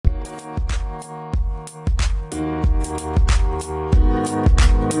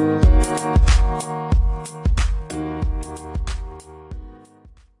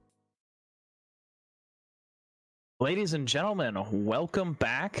Ladies and gentlemen, welcome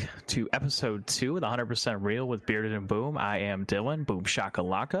back to episode 2 of the 100% Real with Bearded and Boom. I am Dylan, Boom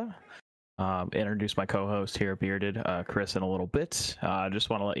Shakalaka. Introduce my co-host here, Bearded, Chris, in a little bit.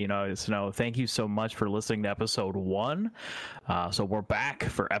 Just want to let you know, thank you so much for listening to episode 1. So we're back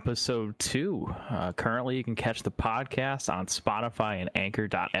for episode 2. Currently, you can catch the podcast on Spotify and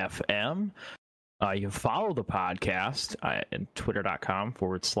Anchor.fm. You can follow the podcast at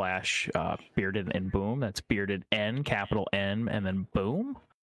twitter.com/bearded and boom. That's bearded N, capital N, and then boom.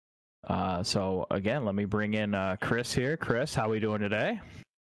 So again, let me bring in Chris here. Chris, how are we doing today?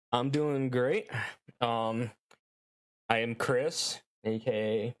 I'm doing great. I am Chris,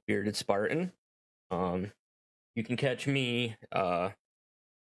 aka Bearded Spartan. You can catch me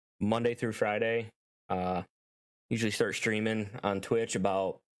Monday through Friday. Usually start streaming on Twitch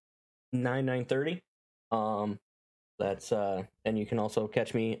about 9:30. That's and you can also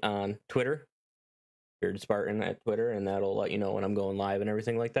catch me on Twitter, Bearded Spartan at Twitter, and that'll let you know when I'm going live and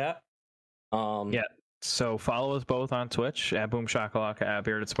everything like that. Yeah. So follow us both on Twitch at Boom Shakalaka, at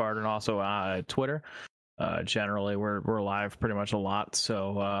Bearded Spartan, also Twitter. Generally, we're live pretty much a lot.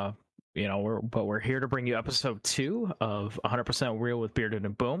 So we're here to bring you episode 2 of 100% Real with Bearded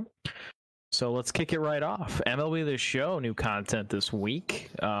and Boom. So let's kick it right off. MLB The Show, new content this week.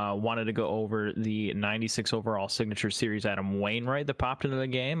 Wanted to go over the 96 overall Signature Series Adam Wainwright that popped into the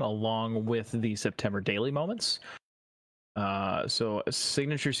game, along with the September daily moments. So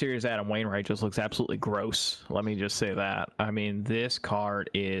Signature Series Adam Wainwright just looks absolutely gross. Let me just say that. I mean, this card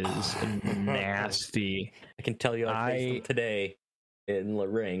is nasty. I can tell you I faced him today in La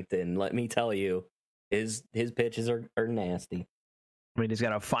Ranked, and let me tell you, his pitches are nasty. I mean, he's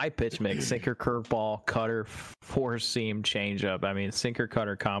got a 5-pitch mix: sinker, curveball, cutter, 4-seam, changeup. I mean, sinker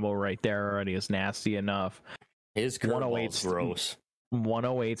cutter combo right there already is nasty enough. His curveball is gross.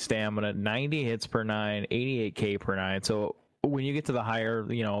 108 stamina, 90 hits per 9, 88 K per 9. So when you get to the higher,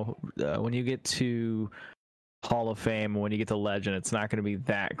 when you get to Hall of Fame, when you get to Legend, it's not going to be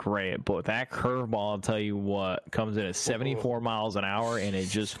that great. But that curveball, I'll tell you what, comes in at 74 miles an hour, and it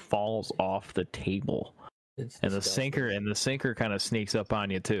just falls off the table. And the sinker kind of sneaks up on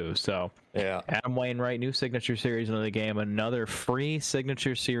you too. So yeah, Adam Wainwright, new Signature Series into the game, another free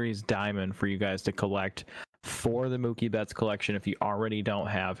Signature Series diamond for you guys to collect for the Mookie Betts collection if you already don't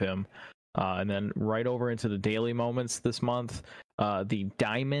have him. And then right over into the daily moments this month. The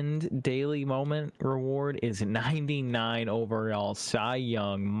Diamond Daily Moment reward is 99 overall Cy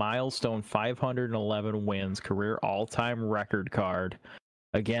Young milestone 511 wins career all-time record card.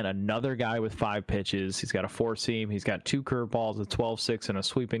 Again, another guy with 5 pitches. He's got a 4-seam. He's got 2 curveballs, a 12-6, and a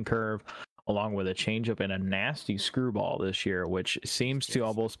sweeping curve, along with a changeup and a nasty screwball this year, which seems to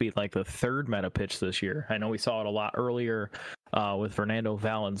almost be like the third meta pitch this year. I know we saw it a lot earlier with Fernando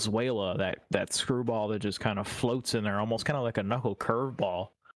Valenzuela, that screwball that just kind of floats in there, almost kind of like a knuckle curveball,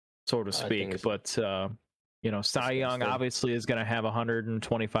 so to speak. But Cy Young obviously is going to have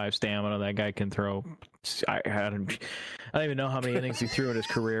 125 stamina. That guy can throw. I don't even know how many innings he threw in his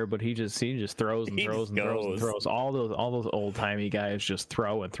career, but he just throws and throws and throws and throws. All those old timey guys just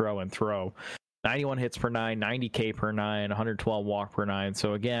throw and throw and throw. 91 hits per 9, 90 K per 9, 112 walk per 9.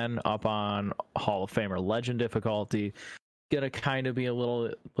 So again, up on Hall of Famer Legend difficulty. Gonna kind of be a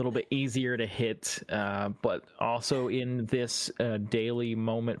little bit easier to hit, but also in this daily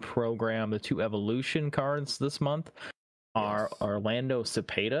moment program, the 2 evolution cards this month are Orlando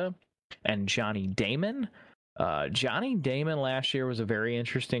Cepeda and Johnny Damon. Johnny Damon last year was a very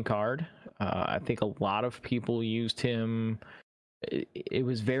interesting card. I think a lot of people used him. It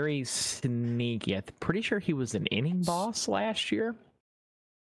was very sneaky. I'm pretty sure he was an inning boss last year.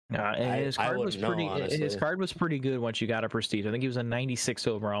 And his card was pretty. His card was pretty good once you got a prestige. I think he was a 96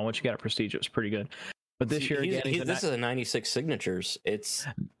 overall. Once you got a prestige, it was pretty good. But this year again, this is a 96 signatures. It's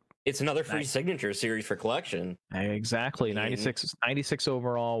another free signature series for collection. Exactly, 96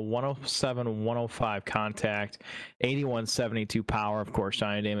 overall, 107, 105 contact, 81, 72 power. Of course,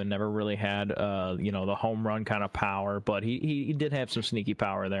 Johnny Damon never really had the home run kind of power, but he did have some sneaky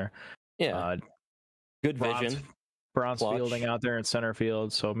power there. Yeah, good vision. Bronze fielding out there in center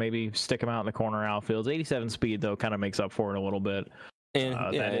field, so maybe stick him out in the corner outfields. 87 speed, though, kind of makes up for it a little bit. And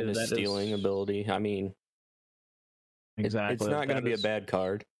his stealing ability. I mean, exactly. It's not going to be a bad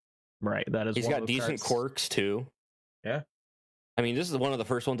card. Right. That is. He's got decent quirks, too. Yeah. I mean, this is one of the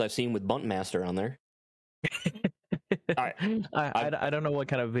first ones I've seen with Buntmaster on there. I don't know what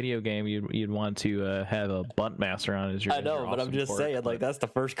kind of video game you'd want to have a Buntmaster on as your. I know, but I'm just saying, like, that's the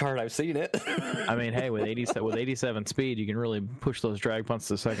first card I've seen it. I mean, hey, with 87 speed, you can really push those drag punts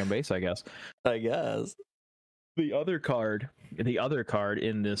to second base, I guess. But The other card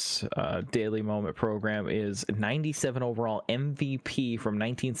in this Daily Moment program is 97 overall MVP from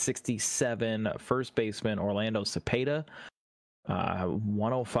 1967 first baseman Orlando Cepeda.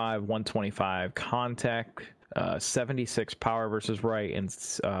 105, 125 contact, 76 power versus right, and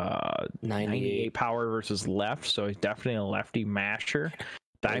 98 power versus left. So he's definitely a lefty masher.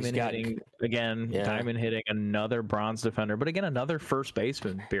 Diamond hitting again. Yeah. Diamond hitting, another bronze defender, but again another first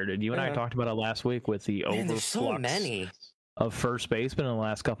baseman. Bearded, you and I talked about it last week with the overflux so many of first basemen in the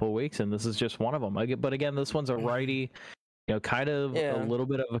last couple of weeks, and this is just one of them. But again, this one's a righty. You know, kind of a little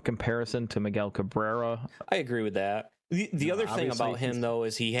bit of a comparison to Miguel Cabrera. I agree with that. The other thing about him though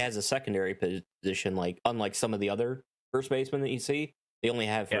is he has a secondary position, like unlike some of the other first basemen that you see, they only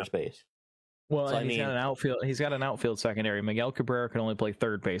have first base. Well, so, he's got an outfield. He's got an outfield secondary. Miguel Cabrera can only play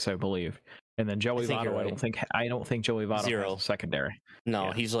third base, I believe, and then Joey Votto. Right. I don't think Joey Votto has a secondary.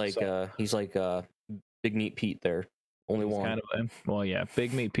 No, he's like Big Meat Pete there. Only one. Kind of,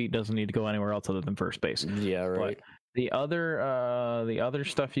 Big Meat Pete doesn't need to go anywhere else other than first base. Yeah, right. But the other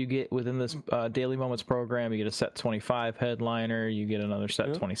stuff you get within this Daily Moments program, you get a set 25 headliner, you get another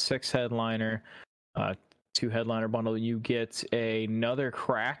set 26 headliner. 2 headliner bundle, you get another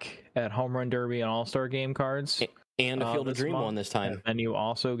crack at Home Run Derby and All-Star Game cards. And a Field of Dream one this time. And you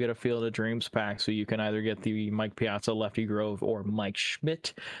also get a Field of Dreams pack, so you can either get the Mike Piazza, Lefty Grove, or Mike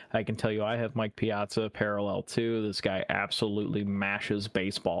Schmidt. I can tell you I have Mike Piazza parallel too. This guy absolutely mashes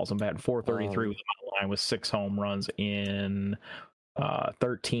baseballs. I'm batting .433 with him on the line with 6 home runs in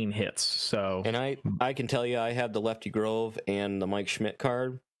 13 hits. So, and I can tell you I have the Lefty Grove and the Mike Schmidt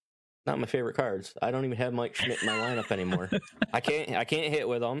card. Not my favorite cards. I don't even have Mike Schmidt in my lineup anymore. I can't hit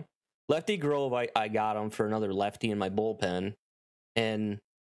with them. Lefty Grove, I got him for another lefty in my bullpen, and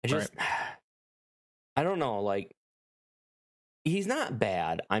I just I don't know. Like, he's not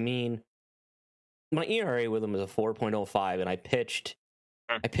bad. I mean, my ERA with him is a 4.05, and I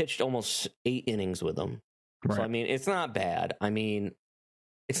pitched almost 8 innings with him. Right. So I mean, it's not bad. I mean,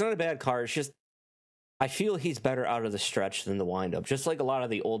 it's not a bad card. It's just I feel he's better out of the stretch than the windup. Just like a lot of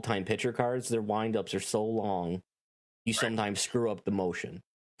the old time pitcher cards, their windups are so long, you sometimes screw up the motion.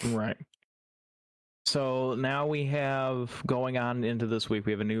 Right. So now we have going on into this week,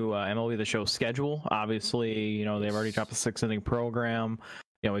 we have a new MLB The Show schedule. Obviously, you know, they've already dropped a 6-inning program.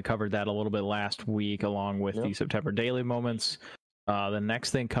 You know, we covered that a little bit last week along with the September Daily Moments. The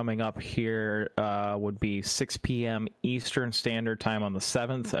next thing coming up here would be 6 p.m. Eastern Standard Time on the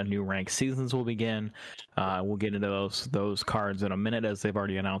 7th. A new ranked seasons will begin. We'll get into those cards in a minute, as they've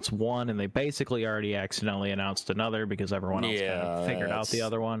already announced one, and they basically already accidentally announced another because everyone else kind of figured out the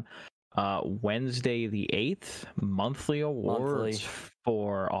other one. Wednesday the 8th, monthly awards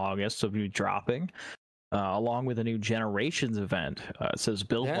for August will be dropping. Along with a new Generations event. It says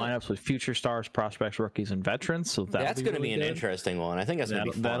build lineups with future stars, prospects, rookies, and veterans. So that's going to be an interesting one. I think that's going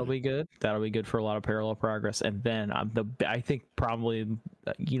to be fun. That'll be good. That'll be good for a lot of parallel progress. And then I think probably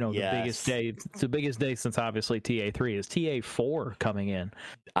the biggest day since obviously TA3 is TA4 coming in.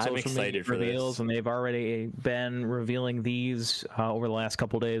 I'm excited for reveals, and they've already been revealing these over the last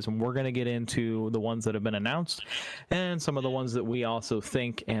couple of days, and we're going to get into the ones that have been announced and some of the ones that we also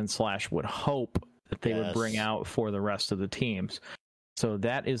think and / would hope that they would bring out for the rest of the teams. So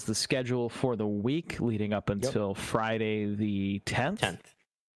that is the schedule for the week leading up until Friday the 10th.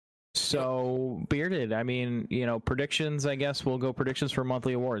 So, Bearded, I mean, you know, predictions, I guess we'll go predictions for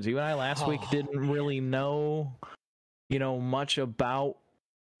monthly awards. You and I last week didn't really know, you know, much about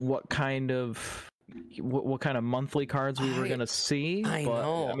what kind of monthly cards we were going to see. I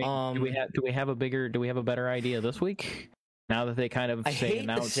know. I mean, do we have a better idea this week? Now that they kind of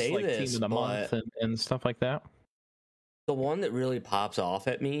announce like team of the month and stuff like that. The one that really pops off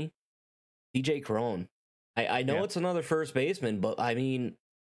at me, DJ Crone. I know it's another first baseman, but I mean,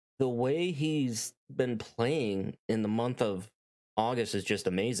 the way he's been playing in the month of August is just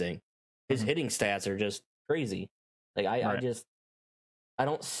amazing. His hitting stats are just crazy. Like I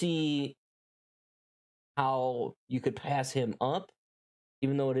don't see how you could pass him up,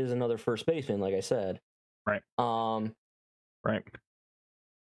 even though it is another first baseman, like I said. Right. Right.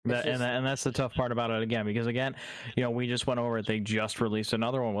 And that's the tough part about it again, because again, you know, we just went over it. They just released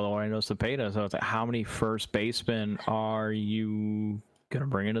another one with Orlando Cepeda. So it's like, how many first basemen are you gonna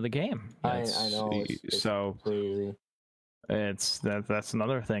bring into the game? I know. It's so crazy. That's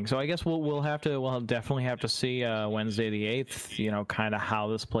another thing. So I guess we'll definitely have to see Wednesday the 8th. You know, kind of how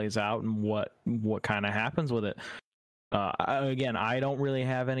this plays out and what kind of happens with it. Again, I don't really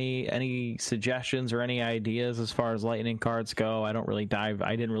have any suggestions or any ideas as far as lightning cards go. I didn't really dive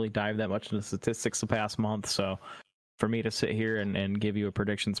that much into statistics the past month, so for me to sit here and give you a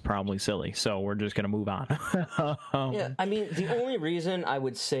prediction is probably silly. So we're just gonna move on. Yeah, I mean, the only reason I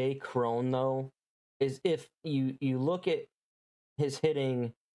would say Crone though is if you look at his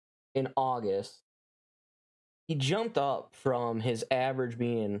hitting in August, he jumped up from his average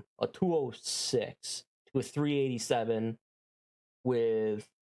being a 206 to a 387 with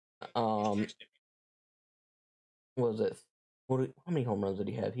what was it? How many home runs did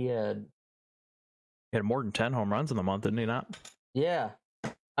he have? He had more than 10 home runs in the month, didn't he not? Yeah.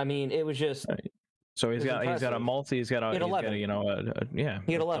 I mean, it was just so he's got a multi, he's got a, he had 11. He had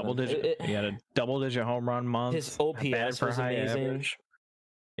 11. Double digit. He had a double digit home run month. His OPS was amazing. Average.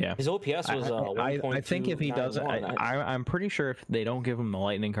 Yeah, his OPS was I think if he doesn't, I'm pretty sure if they don't give him the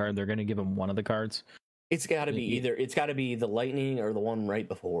lightning card, they're going to give him one of the cards. It's got to be either. It's got to be the lightning or the one right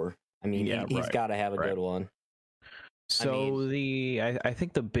before. I mean, he's got to have a good one. So I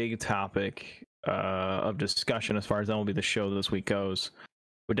think the big topic of discussion as far as that will be the show this week goes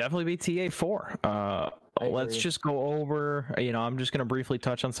would definitely be TA4. Let's just go over, I'm just going to briefly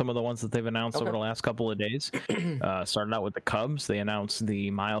touch on some of the ones that they've announced over the last couple of days. Starting out with the Cubs, they announced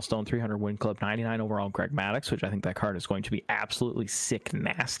the milestone 300 win club 99 overall Greg Maddux, which I think that card is going to be absolutely sick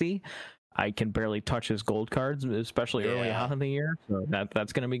nasty. I can barely touch his gold cards, especially early on in the year. So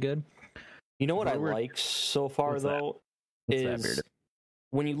that's going to be good. You know what I like so far, though, is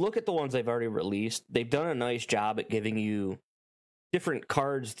when you look at the ones they've already released, they've done a nice job at giving you different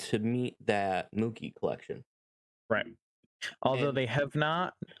cards to meet that Mookie collection. Right. Although they have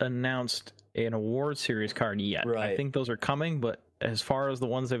not announced an award series card yet. Right. I think those are coming, but as far as the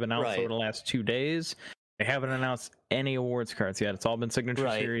ones they've announced over the last 2 days, they haven't announced any awards cards yet. It's all been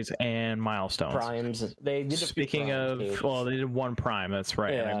signature series and milestones. Primes. They did Speaking of, they did one prime. That's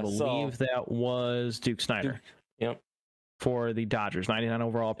right. Yeah, and I believe that was Duke Snider. Yep. For the Dodgers, 99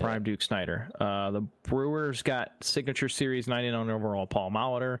 overall prime Duke Snider. The Brewers got signature series 99 overall Paul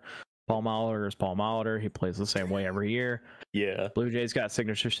Molitor. Paul Molitor is Paul Molitor. He plays the same way every year. Yeah. Blue Jays got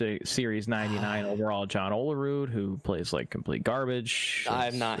signature series 99 overall John Olerud, who plays like complete garbage.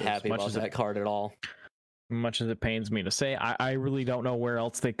 I'm not happy about that card at all. Much as it pains me to say, I really don't know where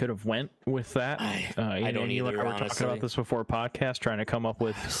else they could have went with that. I don't either. We were talking about this before podcast, trying to come up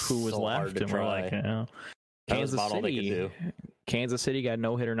with who was left, and we're like, Kansas City got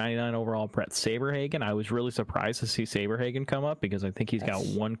no-hitter 99 overall Brett Saberhagen. I was really surprised to see Saberhagen come up because I think he's got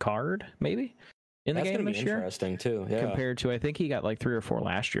one card maybe in the game this year. Interesting too, compared to I think he got like 3 or 4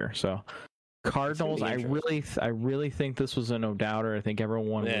 last year. So Cardinals, I really think this was a no-doubter. I think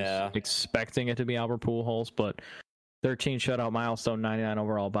everyone was expecting it to be Albert Pujols, but 13 shutout milestone 99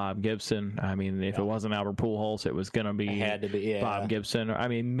 overall Bob Gibson. I mean, if it wasn't Albert Pujols, it was going to be Bob Gibson. I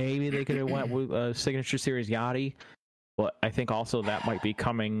mean, maybe they could have went with signature series Yachty, but I think also that might be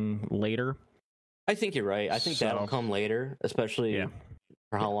coming later. I think you're right. I think that'll come later, especially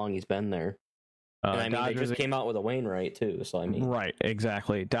for how long he's been there. And I mean, Dodgers, they just came out with a Wainwright too, so I mean, right,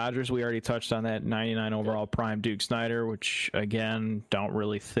 exactly. Dodgers, we already touched on that 99 overall prime Duke Snider, which again, don't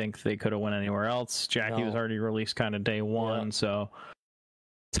really think they could have went anywhere else. Jackie was already released kind of day one, so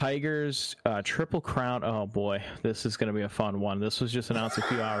Tigers, Triple Crown. Oh boy, this is going to be a fun one. This was just announced a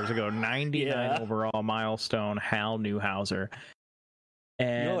few hours ago. 99 overall milestone Hal Newhouser.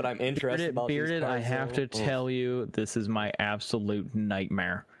 And you know what I'm interested about? Bearded, I have to tell you, this is my absolute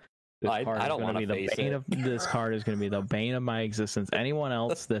nightmare. I don't want to face it. This card is going to be the bane of my existence. Anyone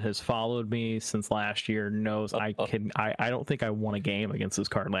else that has followed me since last year knows I don't think I won a game against this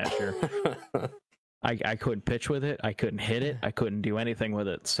card last year. I couldn't pitch with it. I couldn't hit it. I couldn't do anything with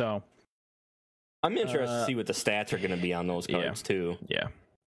it. So I'm interested to see what the stats are going to be on those cards too. Yeah.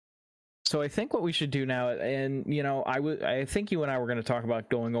 So I think what we should do now, and I think you and I were going to talk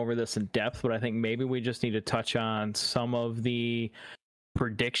about going over this in depth, but I think maybe we just need to touch on some of the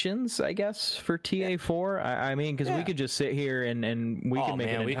predictions, I guess, for TA4. I mean, because we could just sit here and we can make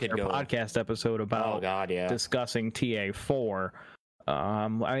an entire podcast episode about discussing TA4. I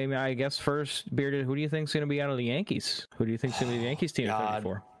mean, I guess first, Bearded, who do you think is going to be out of the Yankees? Who do you think is going to be the Yankees team at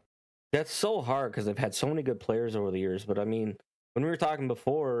 34? That's so hard because they've had so many good players over the years. But I mean, when we were talking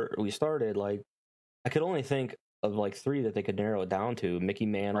before we started, like, I could only think of like 3 that they could narrow it down to: Mickey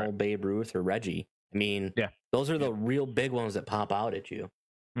Mantle, Babe Ruth, or Reggie. I mean, those are the real big ones that pop out at you.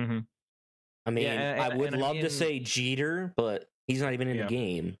 Mm-hmm. I mean, I would love to say Jeter, but he's not even in the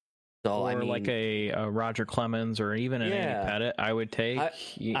game. So or like a Roger Clemens or even an Andy Pettit, I would take.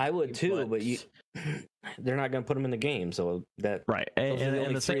 I would too, but they're not going to put him in the game. So that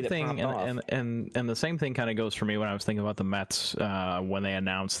and the same thing, and the same thing kind of goes for me when I was thinking about the Mets when they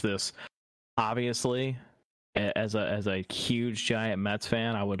announced this. Obviously, as a huge giant Mets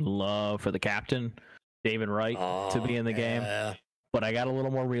fan, I would love for the captain David Wright to be in the game. Yeah. But I got a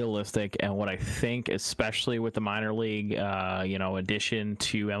little more realistic, and what I think, especially with the minor league, addition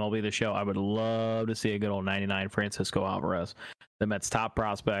to MLB The Show, I would love to see a good old 99 Francisco Alvarez, the Mets' top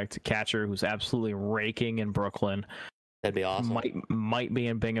prospect, catcher who's absolutely raking in Brooklyn. That'd be awesome. Might be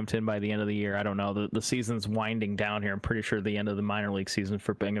in Binghamton by the end of the year. I don't know. The season's winding down here. I'm pretty sure the end of the minor league season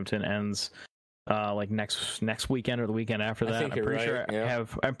for Binghamton ends like next weekend or the weekend after that. I'm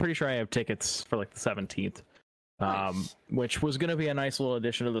pretty sure I have tickets for like the 17th. Nice. Which was going to be a nice little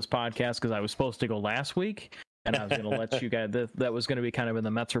addition to this podcast because I was supposed to go last week, and I was going to let you guys. That was going to be kind of in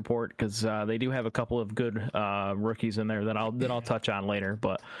the Mets report because they do have a couple of good rookies in there that I'll touch on later.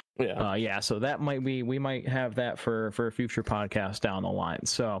 But so that we might have that for a future podcast down the line.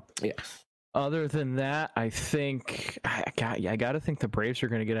 So other than that, I think I got to think the Braves are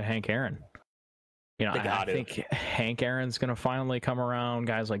going to get a Hank Aaron. I think Hank Aaron's going to finally come around.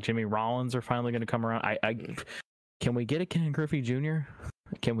 Guys like Jimmy Rollins are finally going to come around. Can we get a Ken Griffey Jr.?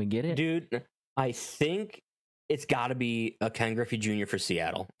 Can we get it? Dude, I think it's got to be a Ken Griffey Jr. for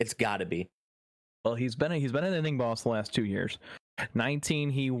Seattle. It's got to be. Well, he's been an inning boss the last 2 years.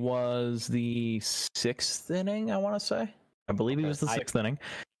 19, he was the 6th inning, I want to say. I believe he was the 6th inning.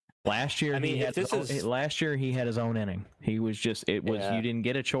 Last year, last year he had his own inning. He was you didn't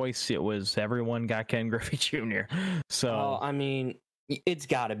get a choice. It was everyone got Ken Griffey Jr. So it's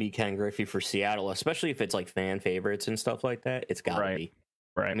got to be Ken Griffey for Seattle, especially if it's like fan favorites and stuff like that. It's got to be.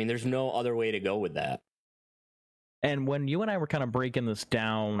 Right. I mean, there's no other way to go with that. And when you and I were kind of breaking this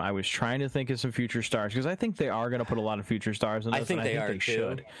down, I was trying to think of some future stars because I think they are going to put a lot of future stars in this. I think they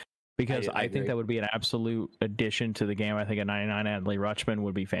should. Because I think that would be an absolute addition to the game. I think a 99 Adley Rutschman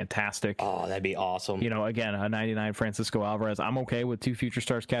would be fantastic. Oh, that'd be awesome. Again, a 99 Francisco Alvarez. I'm okay with 2 future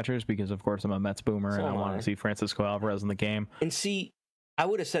stars catchers because, of course, I'm a Mets boomer and I want to see Francisco Alvarez in the game. And see, I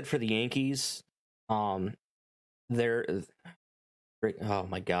would have said for the Yankees, oh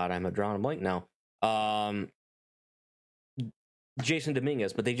my God, I'm drawing a blank now. Jason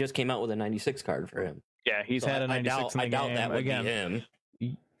Dominguez, but they just came out with a 96 card for him. Yeah, he's had a 96 in the game. I doubt that would be him.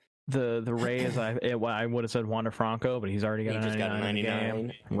 The Rays, I would have said Wander Franco, but he's already got a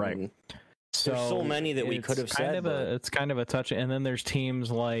 99. Right. So there's so many that we could have said. It's kind of a touch. And then there's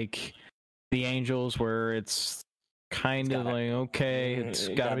teams like the Angels where it's kind of like, okay, it's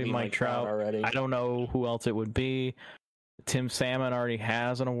got to be Mike Trout. Already. I don't know who else it would be. Tim Salmon already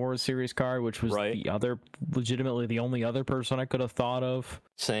has an Award Series card, which was legitimately the only other person I could have thought of.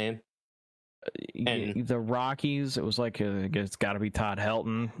 Same. And the Rockies, it was like it's got to be Todd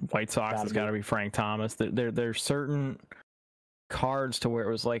Helton. White Sox, it's got to be Frank Thomas. There's certain cards to where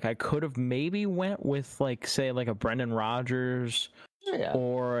it was like I could have maybe went with like say like a Brendan Rodgers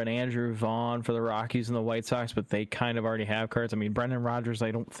or an Andrew Vaughn for the Rockies and the White Sox, but they kind of already have cards. I mean, Brendan Rodgers,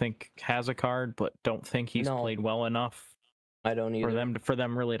 I don't think has a card, but don't think he's played well enough. I don't either. For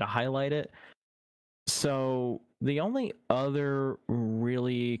them really to highlight it. So the only other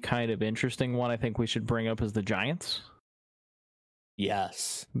really kind of interesting one I think we should bring up is the Giants.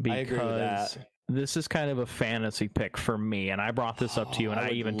 Yes, because I agree with that. This is kind of a fantasy pick for me, and I brought this up to you, and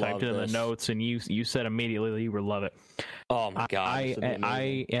I even typed it in the notes, and you said immediately that you would love it. Oh my God!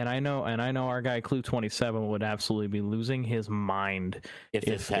 I know our guy Clue 27 would absolutely be losing his mind if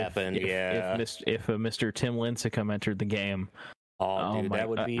this happened. If a Mr. Tim Lincecum entered the game. Oh, dude, that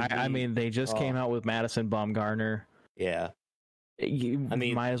would be. I mean, they just came out with Madison Bumgarner. Yeah.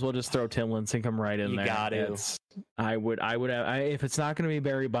 Might as well just throw Tim Lincecum right in there. You got to. If it's not going to be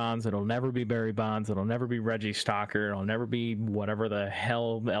Barry Bonds, it'll never be Barry Bonds. It'll never be Reggie Stalker. It'll never be whatever the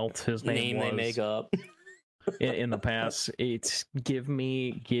hell else his name was. They make up. in the past, it's give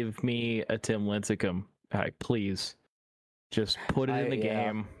me a Tim Lincecum, please. Just put it in the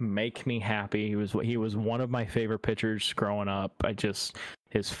game. Make me happy. He was one of my favorite pitchers growing up.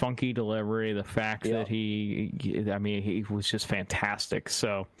 His funky delivery, the fact that he was just fantastic.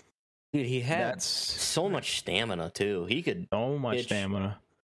 So, dude, he had so much stamina too. He could stamina.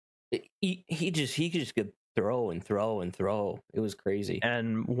 He just could throw and throw and throw. It was crazy.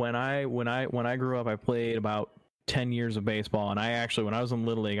 And when I grew up, I played about 10 years of baseball, and when I was in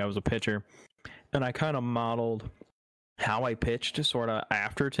Little League, I was a pitcher, and I kind of modeled how I pitched sort of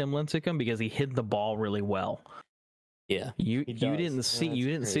after Tim Lincecum because he hit the ball really well. Yeah, you didn't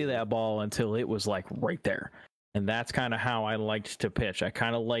see that ball until it was like right there, and that's kind of how I liked to pitch. I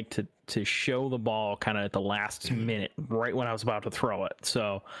kind of liked to show the ball kind of at the last minute, right when I was about to throw it.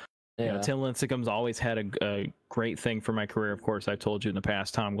 So, Tim Lincecum's always had a great thing for my career. Of course, I told you in the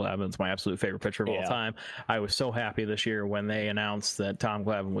past, Tom Glavine's my absolute favorite pitcher of all time. I was so happy this year when they announced that Tom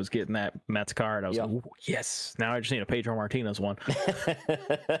Glavine was getting that Mets card. I was like, yes, now I just need a Pedro Martinez one.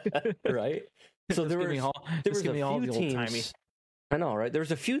 Right? So Just give me all the old timey. I know, right?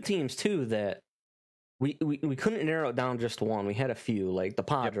 There's a few teams too that we couldn't narrow it down just to one. We had a few, like the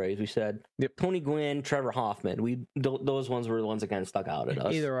Padres. We said Tony Gwynn, Trevor Hoffman. Those ones were the ones that kind of stuck out at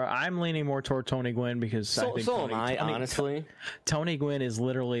us. Either I'm leaning more toward Tony Gwynn because I think honestly. Tony Gwynn is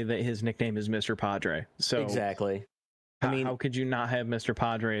literally his nickname is Mr. Padre. So exactly. I mean, how could you not have Mr.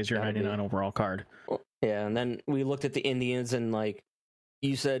 Padre as your 99 overall card? Well, yeah, and then we looked at the Indians, and like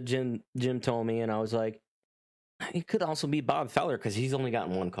you said, Jim told me, and I was like, it could also be Bob Feller because he's only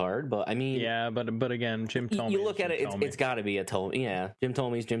gotten one card. But I mean, yeah, but again, Jim Thome. You look at it, it's got to be a Thome. Yeah, Jim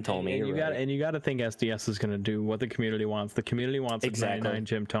Thome's Jim Thome. And you got to think SDS is going to do what the community wants. The community wants a 99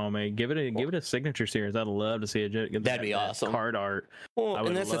 Jim Thome. Give it a signature series. I'd love to see that'd be awesome. Card art. Well, I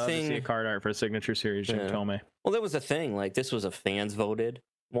would love to see a card art for a signature series Jim Thome. Well, that was the thing. Like this was a fans voted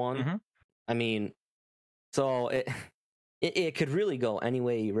one. Mm-hmm. I mean, so it could really go any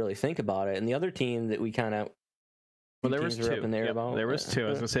way you really think about it. And the other team that we kind of there was two. There was two. I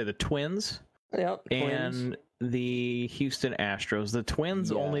was gonna say the Twins. Yep. And the Houston Astros. The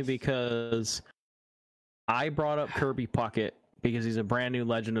Twins only because I brought up Kirby Puckett because he's a brand new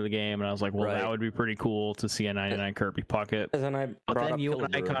legend of the game, and I was like, well, that would be pretty cool to see a 99 Kirby Puckett. But then you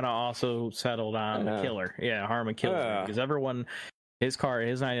and I kind of also settled on the killer. Yeah, Harmon Killer. Because everyone, his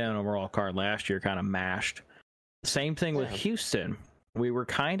 99 overall card last year kind of mashed. Same thing with Houston. We were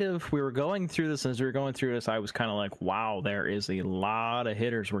going through this, and as we were going through this, I was kind of like, wow, there is a lot of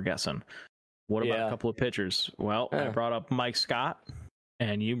hitters we're guessing. What about a couple of pitchers? Well, I brought up Mike Scott,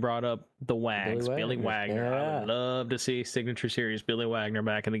 and you brought up the Wags, Billy Wagner. Yeah. I would love to see signature series Billy Wagner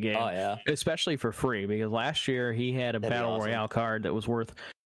back in the game. Oh, yeah. Especially for free, because last year he had a Battle Royale card that was worth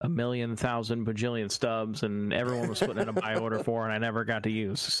 1,000,000 bajillion stubs, and everyone was putting in a buy order for, and I never got to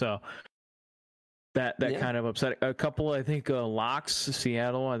use. So that kind of upset. A couple, I think, locks,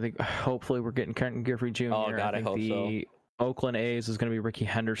 Seattle. I think hopefully we're getting Kenton Griffey Jr. Oh, God, I hope so. Oakland A's is going to be Ricky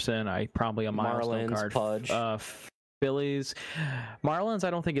Henderson. Probably a milestone card. Pudge. Phillies, Marlins. I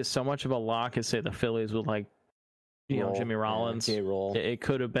don't think it's so much of a lock as say the Phillies with Jimmy Rollins. It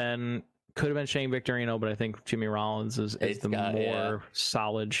could have been Shane Victorino, but I think Jimmy Rollins is the more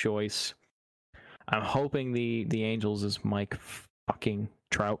solid choice. I'm hoping the Angels is Mike fucking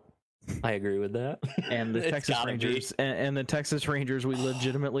Trout. I agree with that. And the Texas Rangers and the Texas Rangers, we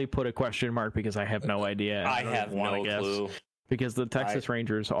legitimately put a question mark because I have no idea. I have no clue. Because the Texas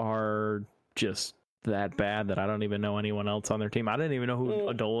Rangers are just that bad that I don't even know anyone else on their team. I didn't even know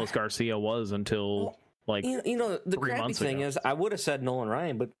who Adolis Garcia was until the crappy thing is I would have said Nolan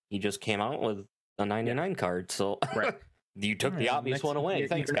Ryan, but he just came out with a 99 card, so you took the obvious one away.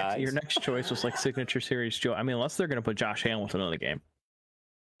 Thanks, guys. Your next choice was like signature series Joe. I mean, unless they're going to put Josh Hamilton in the game.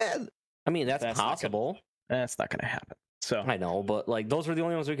 I mean, that's possible. That's not going to happen. So I know, but like those were the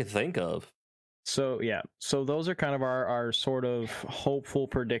only ones we could think of. So so those are kind of our sort of hopeful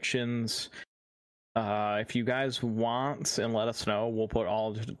predictions. If you guys want and let us know, we'll put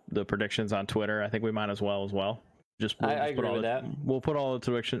all the predictions on Twitter. I think we might as well. I agree with that. We'll put all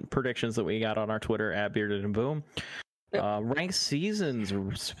the predictions that we got on our Twitter at Bearded and Boom. Ranked seasons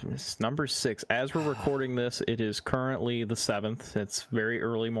number 6. As we're recording this, it is currently the 7th. It's very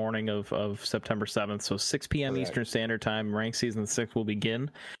early morning of September 7th, so 6 p.m. Eastern Standard Time. Ranked season 6 will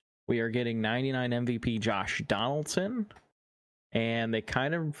begin. We are getting 99 MVP Josh Donaldson, and they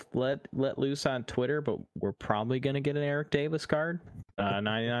kind of let loose on Twitter, but we're probably going to get an Eric Davis card,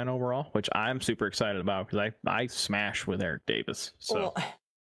 99 overall, which I'm super excited about because I smash with Eric Davis. So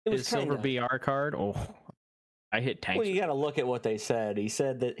his silver BR card, I hit tanks. Well, you got to look at what they said. He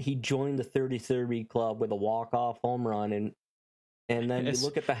said that he joined the 30-30 club with a walk-off home run, and then you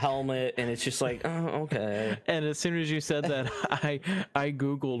look at the helmet, and it's just like, oh, okay. And as soon as you said that, I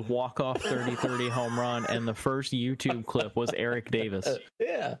Googled walk-off 30-30 home run, and the first YouTube clip was Eric Davis.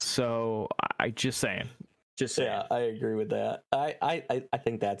 Yeah. So, just saying. Yeah, I agree with that. I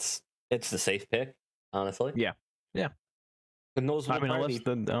think it's the safe pick, honestly. Yeah. And those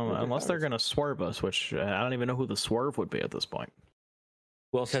unless they're going to swerve us, which I don't even know who the swerve would be at this point.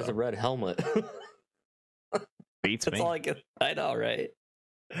 Who else has a red helmet? Beats me. That's all I know, right?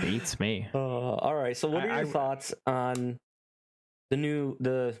 Beats me. All right. So, what are your thoughts on the new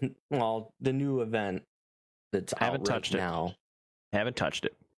event that's out right now? Haven't touched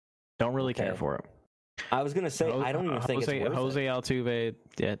it. Don't really care for it. I was gonna say I don't even think it's worth Jose Altuve.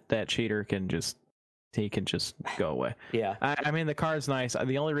 That cheater can just go away. Yeah. I mean, the card's nice.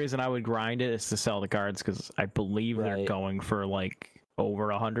 The only reason I would grind it is to sell the cards because I believe they're going for like over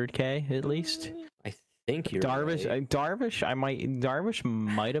 100K at least. I think you're Darvish. right. Darvish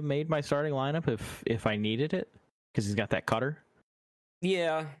might have made my starting lineup if I needed it because he's got that cutter.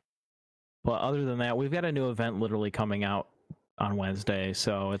 Yeah. But other than that, we've got a new event literally coming out on Wednesday.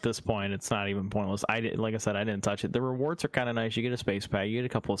 So at this point, it's not even pointless. Like I said, I didn't touch it. The rewards are kind of nice. You get a space pack. You get a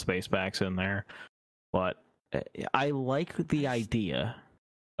couple of space packs in there. But I like the idea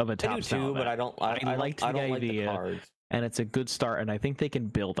of a top. I do too, but I don't like the cards. And it's a good start, and I think they can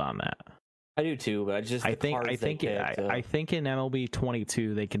build on that. I do too, but I think in MLB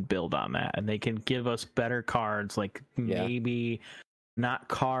 22 they can build on that, and they can give us better cards, like maybe not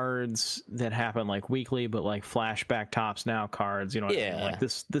cards that happen like weekly, but like flashback tops now cards. You know, what I mean? Like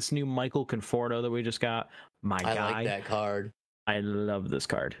this new Michael Conforto that we just got. I like that card. I love this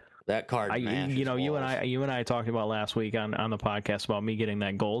card. That card, you and I talked about last week on the podcast about me getting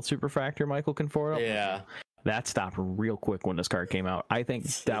that gold superfractor Michael Conforto. Yeah. That stopped real quick when this card came out. I think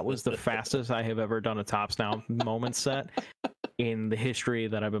that was the fastest I have ever done a Tops Now moment set in the history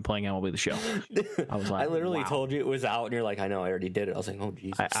that I've been playing MLB The Show. I was like, I literally told you it was out, and you're like, I know, I already did it. I was like, oh,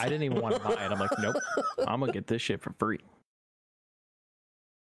 Jesus. I didn't even want to buy it. I'm like, nope, I'm going to get this shit for free.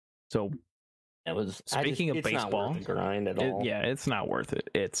 So, speaking of baseball, not worth the grind at all. It's not worth it.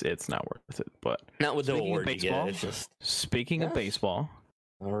 It's not worth it. But not with the award you get. It's just... Speaking of baseball,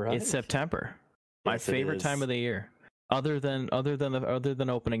 all right. It's September. My favorite time of the year, other than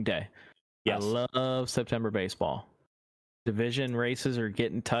opening day. Yes. I love September baseball. Division races are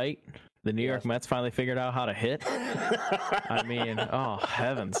getting tight. The New York Mets finally figured out how to hit. I mean, oh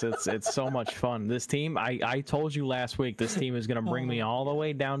heavens, it's so much fun. This team, I told you last week, this team is going to bring me all the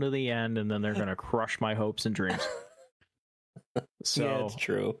way down to the end, and then they're going to crush my hopes and dreams. So yeah, it's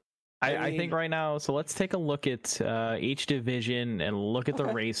true. I think right now, so let's take a look at each division and look at the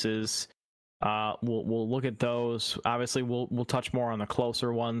races. We'll look at those. Obviously, we'll touch more on the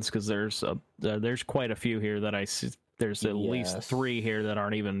closer ones because there's quite a few here that I see. There's at least 3 here that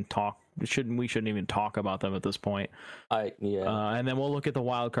aren't even we shouldn't even talk about them at this point. And then we'll look at the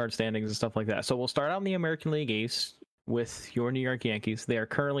wild card standings and stuff like that. So we'll start out in the American League East with your New York Yankees. They are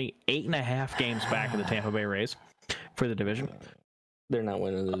currently 8.5 games back of the Tampa Bay Rays for the division. They're not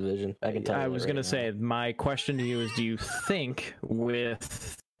winning the division. I was going to say, my question to you is, do you think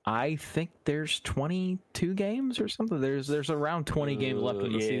I think there's 22 games or something. There's around 20 games left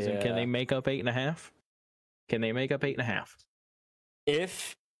in the season. Can they make up 8.5? Can they make up 8.5?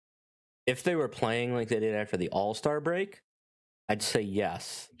 If they were playing like they did after the All-Star break, I'd say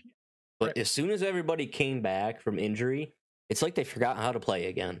yes. But as soon as everybody came back from injury, it's like they forgot how to play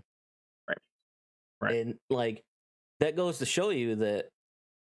again. Right. And like that goes to show you that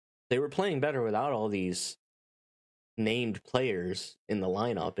they were playing better without all these named players in the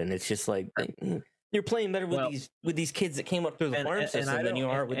lineup, and it's just like you're playing better with these kids that came up through the farm system than you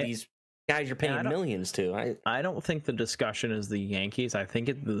are with these guys you're paying millions to. I don't think the discussion is the Yankees. I think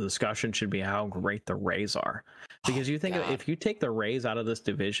the discussion should be how great the Rays are, because if you take the Rays out of this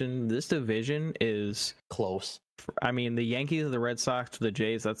division is close. I mean, the Yankees, the Red Sox, the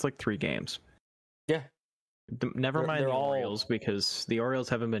Jays, that's like 3 games. Yeah. Never mind the Orioles, because the Orioles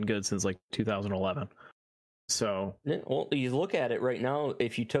haven't been good since like 2011. So, well, you look at it right now,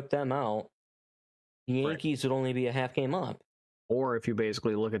 if you took them out, the Yankees would only be a half game up. Or if you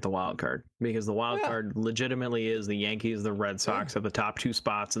basically look at the wild card, because the wild card legitimately is the Yankees, the Red Sox at the top 2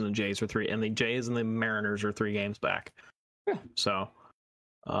 spots, and the Jays are 3, and the Jays and the Mariners are 3 games back. Yeah. So,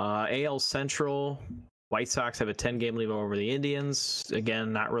 AL Central, White Sox have a 10-game lead over the Indians.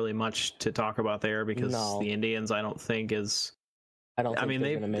 Again, not really much to talk about there, because the Indians, I don't think they're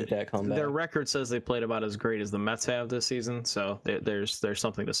going to make that comeback. Their record says they played about as great as the Mets have this season, so there's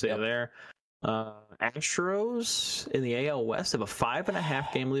something to say there. Astros in the AL West have a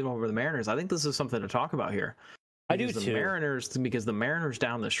 5.5 game lead over the Mariners. I think this is something to talk about here. I do too. Because the Mariners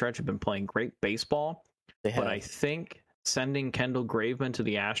down the stretch have been playing great baseball, but I think sending Kendall Graveman to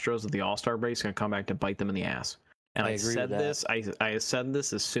the Astros at the All-Star break is going to come back to bite them in the ass. And I said this. I said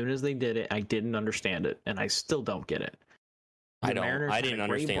this as soon as they did it. I didn't understand it, and I still don't get it. I didn't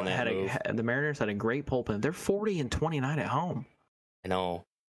understand that. The Mariners had a great bullpen. They're 40-29 at home. I know.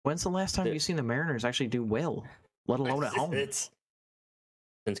 When's the last time you've seen the Mariners actually do well, let alone at home? Since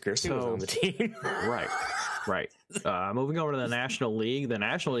Kirsty was on the team. Right. Moving over to the National League. The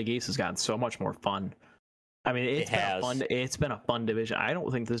National League East has gotten so much more fun. I mean, it's been a fun division. I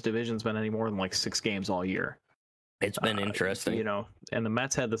don't think this division's been any more than like 6 games all year. It's been interesting. And the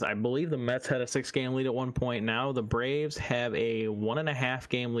Mets had this, I believe the Mets had a 6-game lead at one point. Now the Braves have a 1.5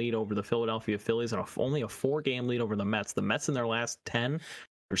 game lead over the Philadelphia Phillies and only a 4-game lead over the Mets. The Mets in their last 10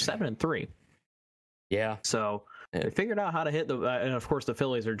 are 7-3. Yeah. So they figured out how to hit and of course the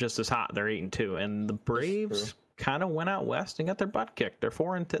Phillies are just as hot. They're 8-2, and the Braves kind of went out west and got their butt kicked. They're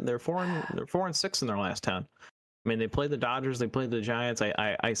 4-6 in their last 10. I mean, they played the Dodgers, they played the Giants.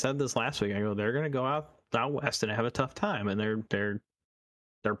 I said this last week. I go, they're going to go out west and have a tough time, and they're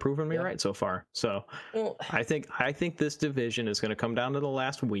proving me right so far. So Well, I think this division is going to come down to the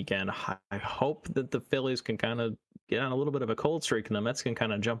last weekend. I hope that the Phillies can kind of get on a little bit of a cold streak, and the Mets can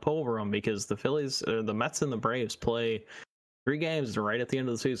kind of jump over them, because the Mets and the Braves play 3 games right at the end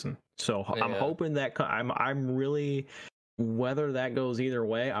of the season. So I'm hoping that I'm really, whether that goes either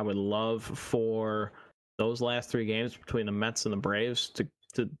way, I would love for those last 3 games between the Mets and the Braves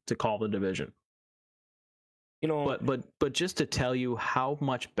to call the division. you know, But just to tell you how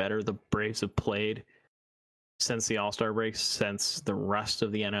much better the Braves have played since the All-Star break, since the rest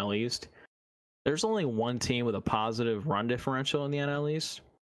of the NL East, there's only one team with a positive run differential in the NL East.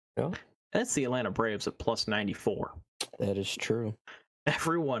 Yeah. That's the Atlanta Braves at plus 94. That is true.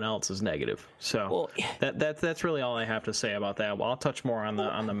 Everyone else is negative. So that's really all I have to say about that. Well, I'll touch more on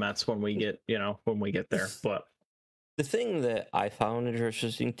the Mets when we get there. But the thing that I found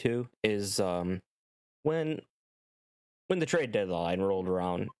interesting too is when the trade deadline rolled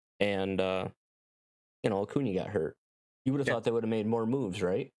around and Acuna got hurt, you would have thought they would have made more moves,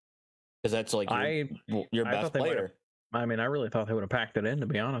 right? Because that's like your best player. I mean, I really thought they would have packed it in, to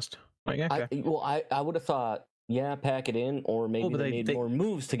be honest. Like, okay. I would have thought, pack it in, or maybe they made more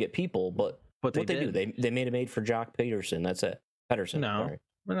moves to get people. But what they do, they made a made for Jock Peterson. That's it. Pederson.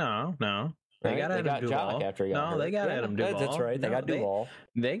 No. They got Jock after he got hurt. They got Adam Duvall. That's right. They got Duvall.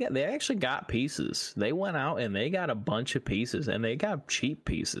 They actually got pieces. They went out and they got a bunch of pieces, and they got cheap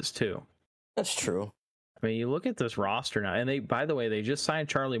pieces too. That's true. I mean, you look at this roster now, and by the way, they just signed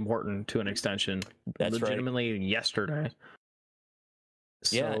Charlie Morton to an extension. That's legitimately yesterday.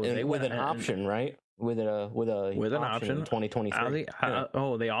 So with an option, right? With an option in 2023.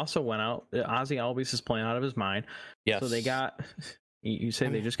 They also went out. Ozzy Albies is playing out of his mind. Yes. So they got. You say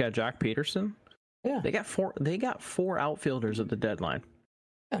they just got Jock Peterson? Yeah. They got four outfielders at the deadline.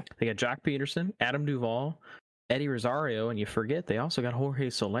 Yeah. They got Jock Peterson, Adam Duvall, Eddie Rosario, and you forget they also got Jorge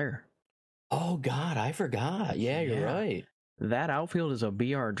Soler. Oh God, I forgot. Yeah, you're right. That outfield is a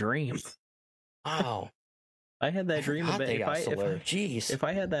BR dream. Wow. I had that dream of if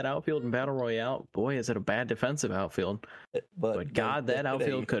I had that outfield in Battle Royale, boy, is it a bad defensive outfield. But God, that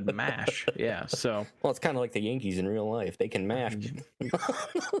outfield could mash. Yeah, so. Well, it's kind of like the Yankees in real life. They can mash.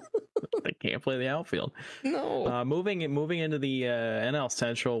 They can't play the outfield. No. Moving into the NL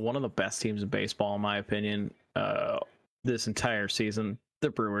Central, one of the best teams in baseball, in my opinion, this entire season. The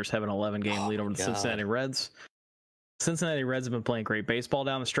Brewers have an 11-game lead over the Cincinnati Reds. Cincinnati Reds have been playing great baseball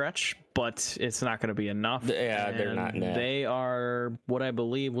down the stretch, but it's not going to be enough. Yeah, they're not. They are what I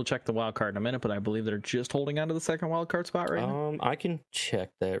believe. We'll check the wild card in a minute, but I believe they're just holding on to the second wild card spot right now. I can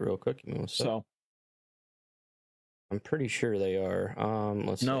check that real quick. So I'm pretty sure they are.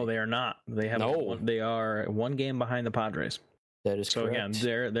 Let's see. They are not. They have they are 1 game behind the Padres. That is so correct.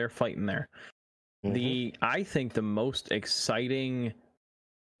 Again, they're fighting there. Mm-hmm. I think the most exciting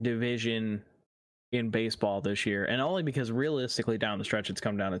division in baseball this year, and only because realistically down the stretch it's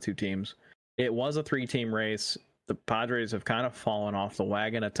come down to 2 teams. It was a 3-team race. The Padres have kind of fallen off the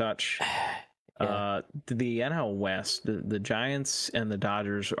wagon a touch. The NL West, the Giants and the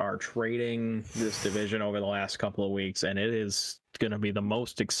Dodgers are trading this division over the last couple of weeks, and it is going to be the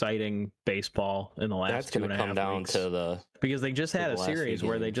most exciting baseball in the last 2.5 weeks. That's going to come down to because they just had a series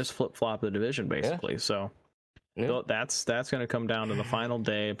where they just flip-flopped the division basically. So that's going to come down to the final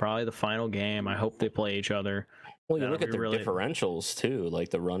day, probably the final game. I hope they play each other. Well, you look at their differentials too, like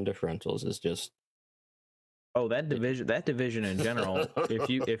the run differentials is just. Oh, that division in general. if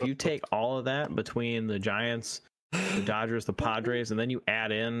you take all of that between the Giants, the Dodgers, the Padres, and then you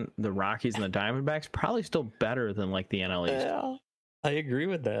add in the Rockies and the Diamondbacks, probably still better than like the NL East. Yeah, I agree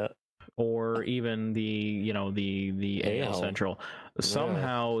with that. Or even the AL Central.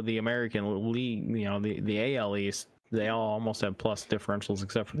 Somehow the American League, the AL East, they all almost have plus differentials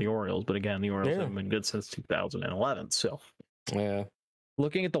except for the Orioles. But again, the Orioles have been good since 2011. So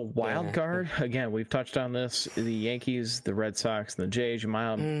looking at the wild card, again, we've touched on this. The Yankees, the Red Sox, and the Jays, you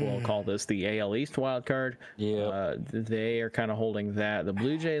might well call this the AL East wild card. Yeah. They are kind of holding that. The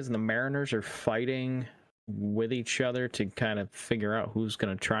Blue Jays and the Mariners are fighting with each other to kind of figure out who's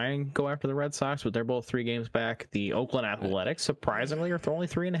going to try and go after the Red Sox, but they're both 3 games back. The Oakland Athletics, surprisingly, are only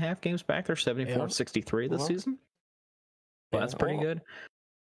 3.5 games back. They're 74-63 this season. Well, that's pretty good.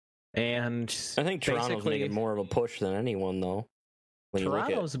 And I think Toronto's making more of a push than anyone, though.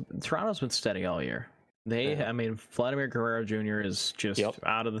 Toronto's been steady all year. I mean, Vladimir Guerrero Jr. is just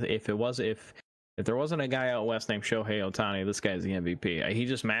out of the. If there wasn't a guy out west named Shohei Ohtani, this guy's the MVP. He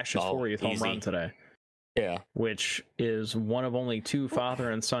just mashed his 40th home run today. Yeah. which is one of only 2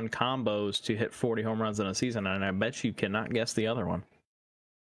 father and son combos to hit 40 home runs in a season, and I bet you cannot guess the other one.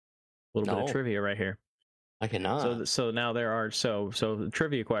 A little bit of No, trivia right here. I cannot. So now there are so the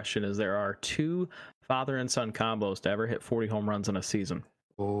trivia question is there are 2 father and son combos to ever hit 40 home runs in a season.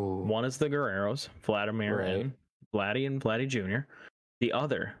 Ooh. One is the Guerreros, Vladimir and Vladdy Jr. The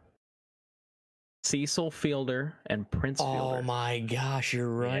other, Cecil Fielder and Prince Fielder. Oh my gosh, you're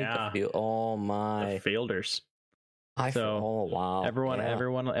right. Yeah. Oh my. The Fielders. Oh wow.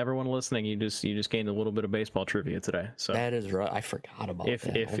 Everyone listening, you just gained a little bit of baseball trivia today. So that is right. I forgot about if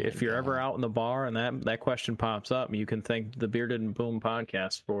that. If you're ever out in the bar and that question pops up, you can thank the Bearded and Boom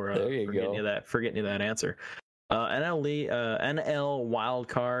podcast for getting you that answer. NL wild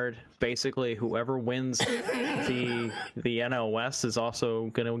card. Basically, whoever wins the NL West is also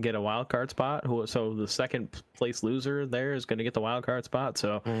going to get a wild card spot. So the second place loser there is going to get the wild card spot.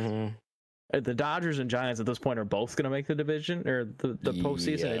 So the Dodgers and Giants at this point are both going to make the division or the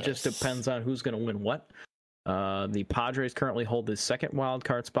postseason. It just depends on who's going to win what. The Padres currently hold the second wild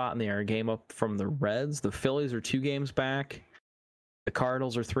card spot, and they are a game up from the Reds. The Phillies are 2 games back. The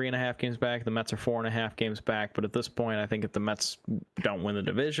Cardinals are 3.5 games back. The Mets are 4.5 games back. But at this point, I think if the Mets don't win the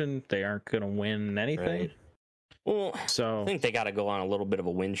division, they aren't going to win anything. Right. Well, so I think they got to go on a little bit of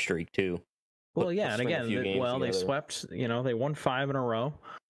a win streak too. Well, yeah, and again, they swept. They won 5 in a row.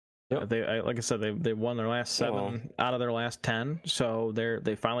 Yep. Like I said, they won their last 7 out of their last 10. So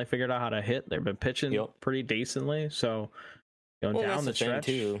they finally figured out how to hit. They've been pitching pretty decently. So down the stretch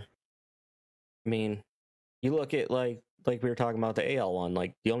too. I mean, you look at like we were talking about the AL one.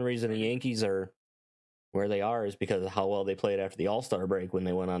 Like the only reason the Yankees are where they are is because of how well they played after the All-Star break when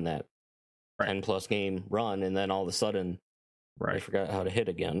they went on that 10+ game run, and then all of a sudden they forgot how to hit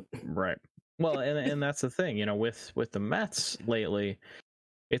again. Right. Well, and that's the thing. With the Mets lately.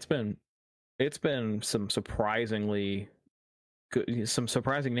 It's been some surprisingly good, some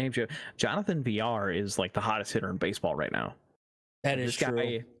surprising names. Jonathan VR is like the hottest hitter in baseball right now. That is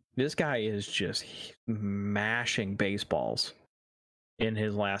true. This guy is just mashing baseballs in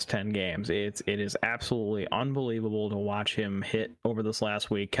his last 10 games. It is absolutely unbelievable to watch him hit over this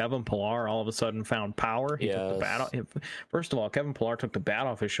last week. Kevin Pillar all of a sudden found power. He took the bat off. First of all, Kevin Pillar took the bat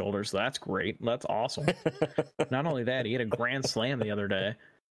off his shoulders. So that's great. That's awesome. Not only that, he had a grand slam the other day.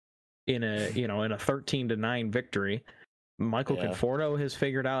 In a 13-9 victory. Michael Conforto has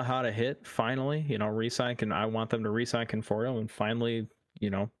figured out how to hit finally. I want them to re-sign Conforto, and finally,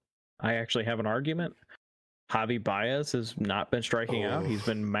 I actually have an argument. Javi Baez has not been striking out. He's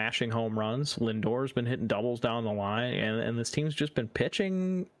been mashing home runs. Lindor's been hitting doubles down the line, and this team's just been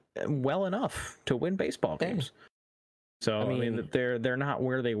pitching well enough to win baseball games. So I mean they're not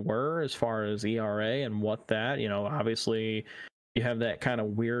where they were as far as ERA and what that. Obviously. You have that kind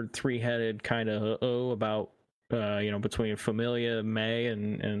of weird 3-headed kind of about between Familia, May,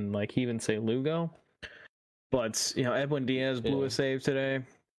 and like even say Lugo. But Edwin Diaz blew a save today.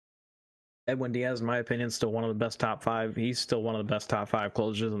 Edwin Diaz, in my opinion, is still one of the best top 5. He's still one of the best top 5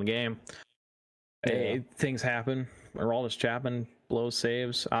 closers in the game. Things happen. Aroldis Chapman blows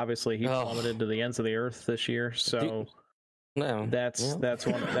saves. Obviously, he plummeted to the ends of the earth this year. So that's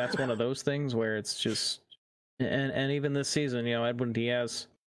one of those things where it's just. And even this season, Edwin Diaz,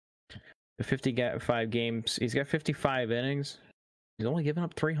 55 games, he's got 55 innings. He's only given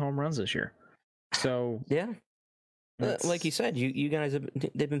up 3 home runs this year. So like you said, you guys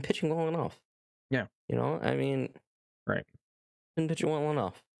they've been pitching well enough. Yeah, I mean, been pitching well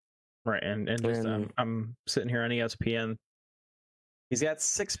enough. Right, and just I'm sitting here on ESPN. He's got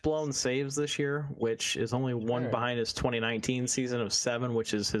 6 blown saves this year, which is only one behind his 2019 season of 7,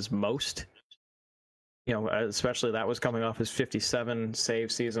 which is his most. Especially that was coming off his 57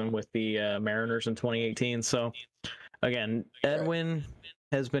 save season with the Mariners in 2018. So, again, Edwin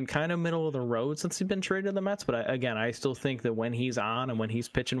has been kind of middle of the road since he's been traded to the Mets. But I still think that when he's on and when he's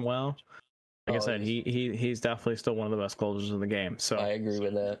pitching well, like I said, he's definitely still one of the best closers in the game. So I agree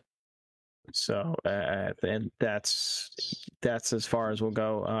with that. So, and that's as far as we'll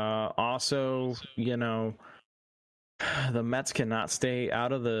go. Also, the Mets cannot stay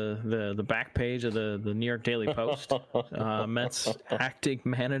out of the back page of the New York Daily Post. Mets acting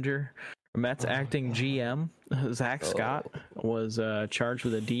GM, Zach Scott, was charged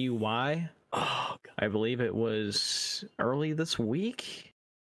with a DUI. I believe it was early this week.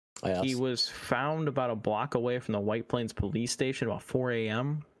 Yes. He was found about a block away from the White Plains police station about 4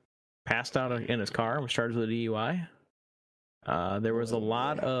 a.m., passed out in his car, was charged with a DUI. There was a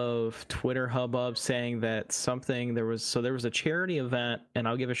lot of Twitter hubbub saying that there was a charity event, and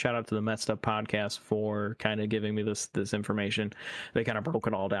I'll give a shout out to the Met Stuff podcast for kind of giving me this information. They kind of broke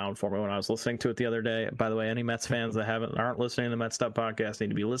it all down for me when I was listening to it the other day. By the way, any Mets fans that aren't listening to the Met Stuff podcast need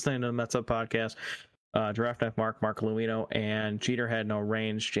to be listening to the Met Stuff podcast. Draft Night Mark Luino, and Jeter Had No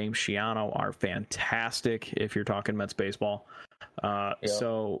Range, James Shiano are fantastic if you're talking Mets baseball.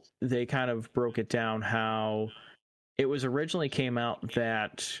 So they kind of broke it down how it was originally came out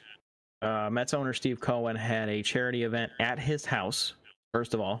that Mets owner Steve Cohen had a charity event at his house.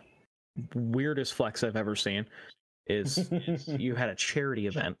 First of all, weirdest flex I've ever seen is you had a charity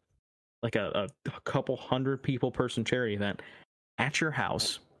event, like a couple hundred people person charity event at your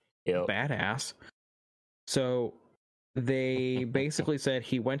house. Badass. So they basically said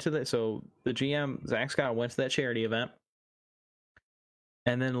he went to the GM, Zach Scott, went to that charity event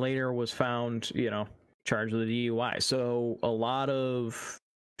and then later was found, charged with a DUI. So a lot of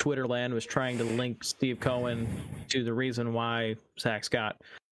Twitter land was trying to link Steve Cohen to the reason why Zach Scott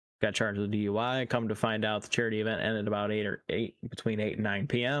got charged with a DUI. Come to find out, the charity event ended about between 8 and 9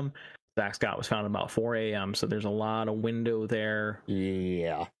 p.m. Zach Scott was found about 4 a.m. So there's a lot of window there.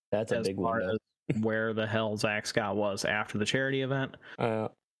 Yeah, that's a big window. Where the hell Zach Scott was after the charity event.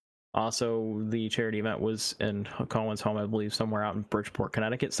 Also, the charity event was in Cohen's home, I believe, somewhere out in Bridgeport,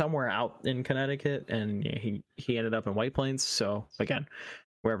 Connecticut. And he ended up in White Plains. So, again,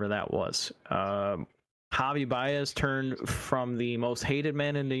 wherever that was. Javi Baez turned from the most hated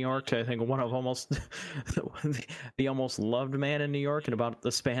man in New York to, I think, one of almost the almost loved man in New York in about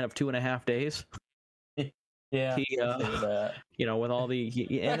the span of 2.5 days. Yeah, with all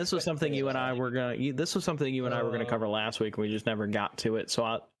and this was something you and I were gonna cover last week. We just never got to it.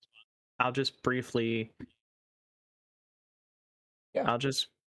 So I'll just briefly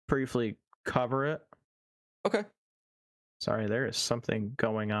cover it. Okay. Sorry, there is something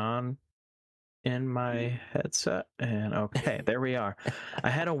going on in my headset, and okay, there we are. I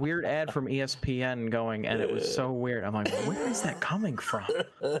had a weird ad from ESPN going, and it was so weird. I'm like, where is that coming from?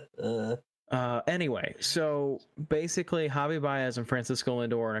 Anyway, so basically Javi Baez and Francisco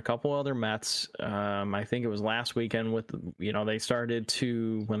Lindor and a couple other Mets, I think it was last weekend they started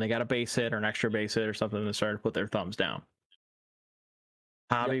to, when they got a base hit or an extra base hit or something, they started to put their thumbs down.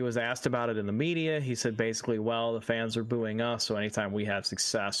 Javi was asked about it in the media. He said basically, well, the fans are booing us, so anytime we have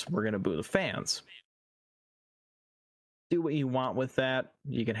success, we're going to boo the fans. Do what you want with that.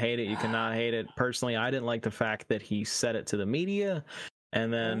 You can hate it, you cannot hate it. Personally, I didn't like the fact that he said it to the media,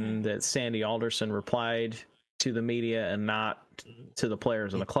 and then that Sandy Alderson replied to the media and not to the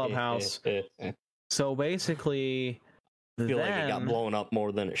players in the clubhouse. So basically, I feel like it got blown up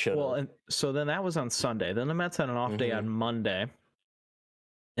more than it should have. Well, and so then that was on Sunday. Then the Mets had an off day on Monday,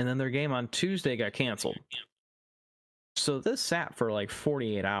 and then their game on Tuesday got canceled. So this sat for like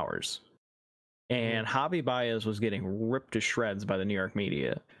 48 hours, and Javi Baez was getting ripped to shreds by the New York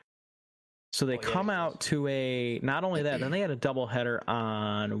media. So they come out to not only that, then they had a doubleheader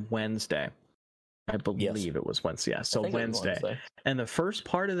on Wednesday. I believe it was Wednesday. Yeah, so Wednesday. And the first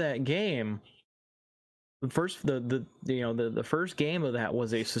part of that game, the first game of that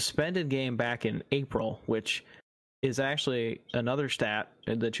was a suspended game back in April, which is actually another stat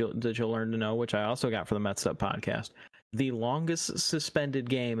that you'll learn to know, which I also got for the Mets Up podcast. The longest suspended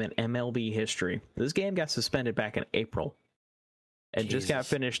game in MLB history. This game got suspended back in April and just got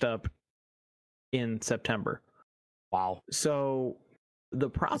finished up in September. Wow. So the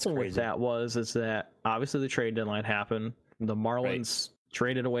problem with that is that obviously the trade deadline happened. The Marlins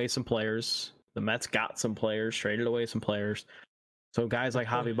traded away some players. The Mets got some players, traded away some players. So guys like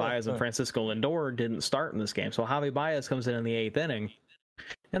Javi Baez and Francisco Lindor didn't start in this game. So Javi Baez comes in the 8th inning,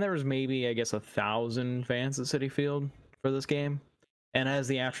 and there was maybe, I guess, 1,000 fans at Citi Field for this game. And as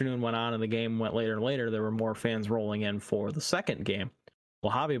the afternoon went on and the game went later and later, there were more fans rolling in for the second game.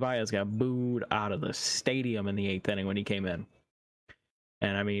 Well, Javi Baez got booed out of the stadium in the 8th inning when he came in.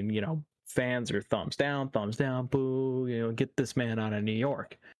 And I mean, fans are thumbs down, boo, get this man out of New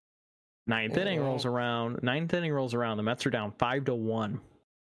York. Ninth inning rolls around. The Mets are down 5-1.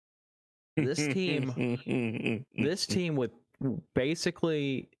 This team with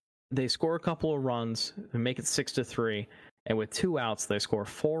basically, they score a couple of runs and make it 6-3. And with 2 outs, they score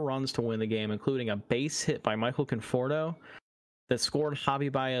 4 runs to win the game, including a base hit by Michael Conforto that scored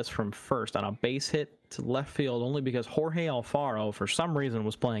Javi Baez from first on a base hit to left field only because Jorge Alfaro, for some reason,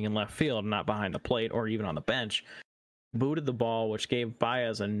 was playing in left field, not behind the plate or even on the bench. Booted the ball, which gave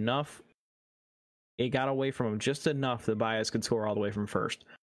Baez enough. It got away from him just enough that Baez could score all the way from first.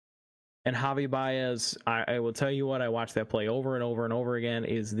 And Javi Baez, I will tell you what, I watched that play over and over and over again,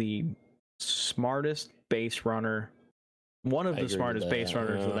 is the smartest base runner One of I the agree smartest with base that,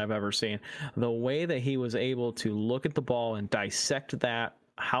 runners that yeah. I've ever seen. The way that he was able to look at the ball and dissect that,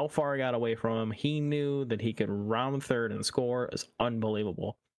 how far it got away from him, he knew that he could round third and score is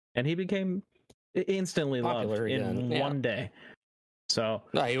unbelievable. And he became instantly loved Popular again. in Yeah. one day. So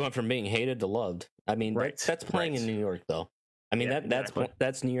No, he went from being hated to loved. I mean, Right, that's playing in right. New York, though. I mean, Yeah, that's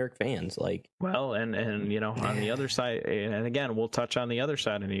exactly. New York fans. Like, Well, and you know, on the other side, and again, we'll touch on the other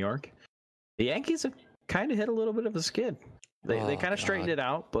side of New York. The Yankees have kind of hit a little bit of a skid. They oh kind of straightened God, it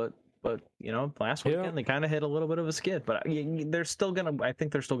out, but you know, last yeah. weekend they kind of hit a little bit of a skid. But they're still gonna. I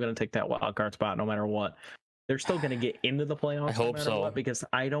think they're still gonna take that wild card spot no matter what. They're still gonna get into the playoffs I hope no matter so. what, because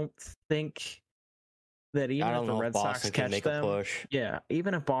I don't think that even I if don't the know if Red Sox Boston can catch make a them, push. yeah,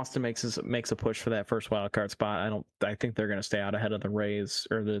 even if Boston makes a push for that first wild card spot, I think they're gonna stay out ahead of the Rays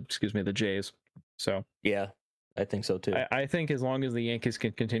or the Jays. So Yeah, I think so too. I think as long as the Yankees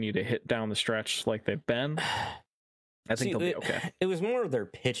can continue to hit down the stretch like they've been, I think they'll be okay. It was more of their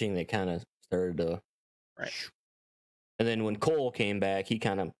pitching that kind of started to. Right. And then when Cole came back, he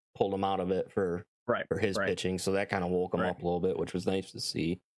kind of pulled him out of it for his pitching, so that kind of woke him up a little bit, which was nice to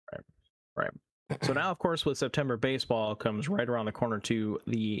see. Right. So now, of course, with September baseball comes right around the corner to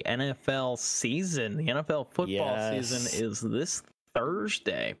the NFL season. The NFL football season is this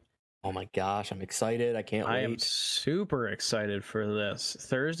Thursday. Oh my gosh, I'm excited. I can't wait. I am super excited for this.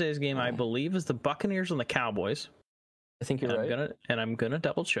 Thursday's game, I believe, is the Buccaneers and the Cowboys. I think you're right. I'm gonna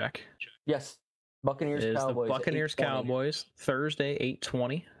double check. Yes. Buccaneers Cowboys. The Buccaneers Cowboys, Thursday,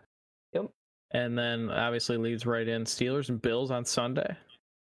 8:20. Yep. And then obviously leads right in Steelers and Bills on Sunday.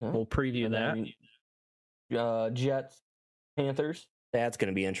 Yeah. We'll preview that. Jets, Panthers. That's going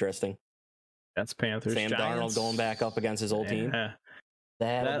to be interesting. That's Panthers. Sam Darnold going back up against his old team.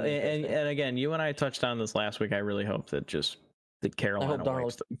 And again, you and I touched on this last week. I really hope that Carolina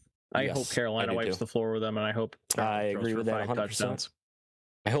hope Carolina wipes the floor with them, and I hope I agree with that 100%. Touchdowns.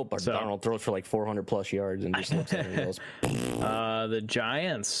 I hope Darnold throws for like 400 plus yards and just looks at it and goes. The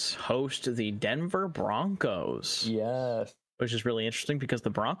Giants host the Denver Broncos. Yes. Which is really interesting because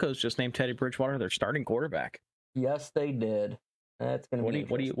the Broncos just named Teddy Bridgewater their starting quarterback. Yes, they did. That's gonna be.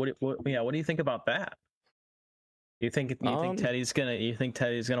 What do you think about that? Do you think Teddy's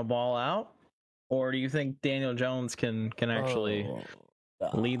gonna ball out, or do you think Daniel Jones can actually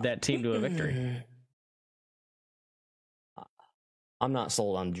lead that team to a victory? I'm not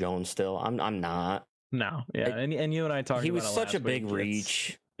sold on Jones still. I'm not. No, yeah, and you and I talked. He was such a big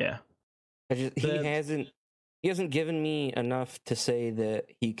reach. Yeah, he hasn't given me enough to say that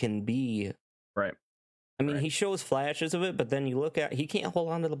he can be right. I mean, he shows flashes of it, but then you look at he can't hold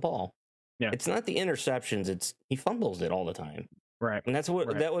on to the ball. Yeah, it's not the interceptions; he fumbles it all the time. Right, and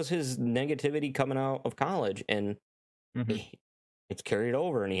that was his negativity coming out of college, and it's carried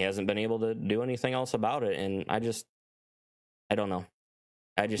over, and he hasn't been able to do anything else about it. And I don't know.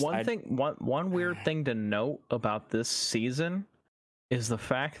 One weird thing to note about this season is the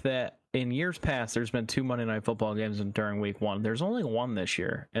fact that in years past, there's been 2 Monday Night Football games during week 1. There's only one this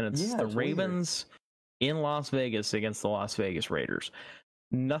year, and it's the Ravens in Las Vegas against the Las Vegas Raiders.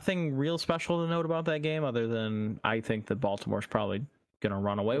 Nothing real special to note about that game other than I think that Baltimore's probably going to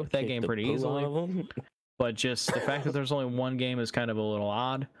run away with that game pretty easily. But just the fact that there's only one game is kind of a little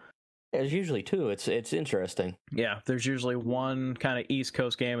odd. There's usually 2. It's interesting. Yeah, there's usually one kind of East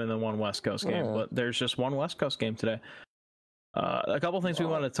Coast game and then one West Coast game, but there's just one West Coast game today. A couple things we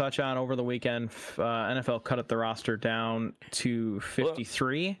want to touch on over the weekend. NFL cut the roster down to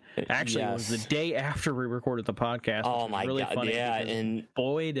 53. Actually, it was the day after we recorded the podcast. Oh my God! Funny and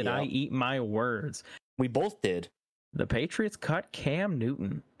boy, did I eat my words. We both did. The Patriots cut Cam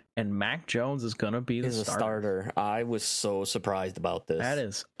Newton, and Mac Jones is going to be the starter. I was so surprised about this. That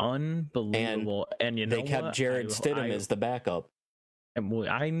is unbelievable. And you know they kept Jared Stidham as the backup. And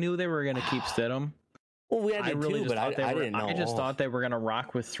I knew they were going to keep Stidham. Well, I did too, but I didn't know. I just thought they were going to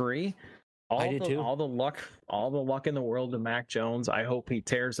rock with 3. I did too. All the luck in the world to Mac Jones. I hope he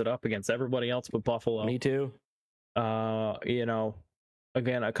tears it up against everybody else but Buffalo. Me too.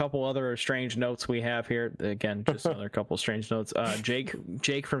 Again, a couple other strange notes we have here. Again, just another couple strange notes.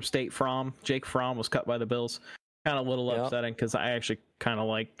 Jake from State Fromm. Jake Fromm was cut by the Bills. Kind of a little upsetting because I actually kind of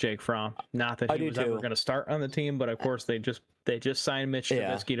like Jake Fromm. Not that he was ever going to start on the team, but of course they just signed Mitch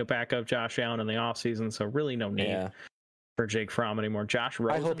Trubisky to back up Josh Allen in the offseason, so really no need for Jake Fromm anymore. Josh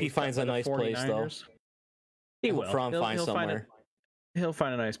Rosen. I hope he finds a nice place though. He will. Fromm finds somewhere. He'll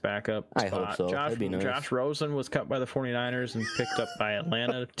find a nice backup spot. I hope so. That'd be nice. Josh Rosen was cut by the 49ers and picked up by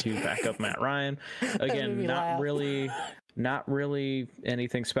Atlanta to back up Matt Ryan. Again, not really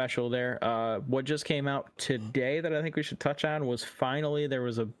anything special there. What just came out today that I think we should touch on was finally there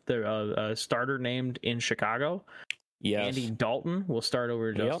was a starter named in Chicago. Yes. Andy Dalton will start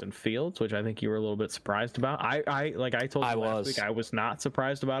over Justin Fields, which I think you were a little bit surprised about. I told you last week, I was not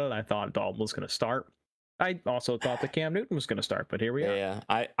surprised about it. I thought Dalton was going to start. I also thought that Cam Newton was going to start, but here we are. Yeah,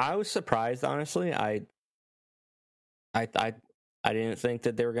 I was surprised, honestly. I didn't think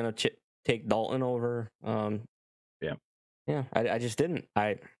that they were going to take Dalton over. Yeah, I just didn't.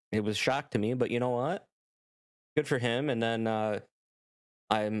 It was a shock to me, but you know what? Good for him. And then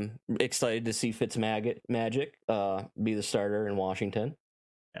I'm excited to see Fitzmagic be the starter in Washington.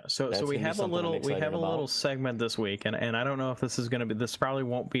 Yeah, so we have a little segment this week, and I don't know if this is going to be. This probably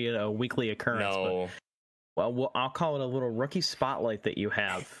won't be a weekly occurrence. No. But, well, I'll call it a little rookie spotlight that you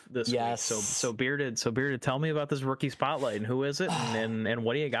have this week. So Bearded, tell me about this rookie spotlight, and who is it, and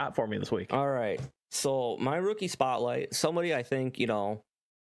what do you got for me this week? All right. So my rookie spotlight, somebody I think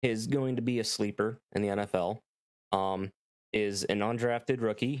is going to be a sleeper in the NFL, is an undrafted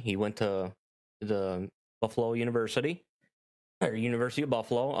rookie. He went to the Buffalo University, or University of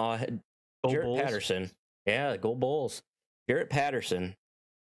Buffalo. Jarrett Patterson. Yeah, go Bulls. Jarrett Patterson.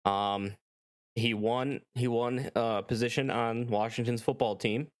 He won position on Washington's football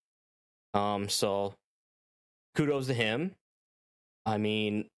team. So kudos to him. I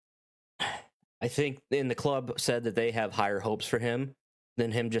mean, I think the club said that they have higher hopes for him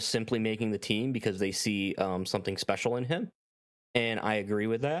than him just simply making the team because they see something special in him. And I agree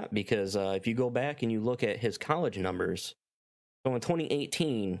with that because if you go back and you look at his college numbers, so in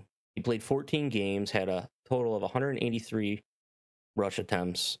 2018, he played 14 games, had a total of 183 rush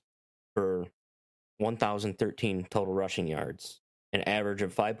attempts for 1,013 total rushing yards, an average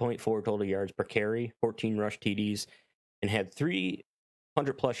of 5.4 total yards per carry, 14 rush TDs, and had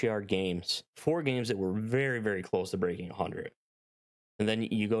 300-plus yard games, 4 games that were very, very close to breaking 100. And then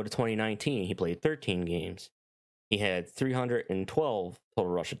you go to 2019, he played 13 games. He had 312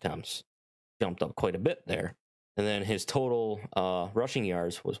 total rush attempts, jumped up quite a bit there. And then his total rushing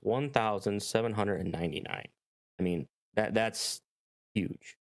yards was 1,799. I mean, that's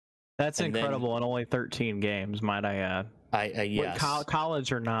huge. That's incredible in only 13 games, might I add. Yes.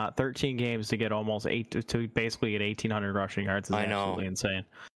 College or not, 13 games to get almost to basically get 1,800 rushing yards is absolutely insane.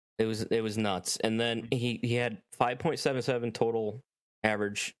 It was nuts. And then he had 5.77 total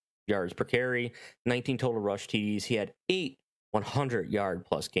average yards per carry, 19 total rush TDs. He had 8 100-yard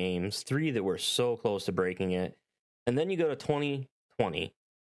plus games, 3 that were so close to breaking it. And then you go to 2020.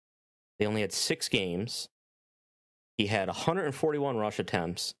 They only had 6 games. He had 141 rush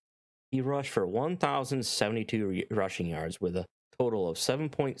attempts. He rushed for 1,072 rushing yards with a total of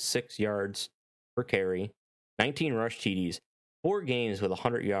 7.6 yards per carry, 19 rush TDs, 4 games with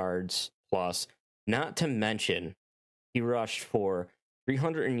 100 yards plus. Not to mention, he rushed for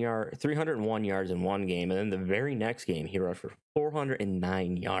 301 yards in one game, and then the very next game, he rushed for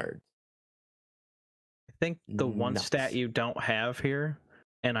 409 yards. I think the one stat you don't have here,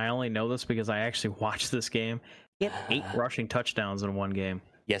 and I only know this because I actually watched this game, he had 8 rushing touchdowns in one game.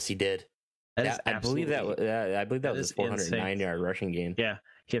 Yes, he did. I believe that was a 409-yard rushing game. Yeah,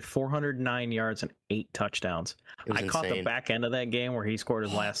 he had 409 yards and 8 touchdowns. I caught the back end of that game where he scored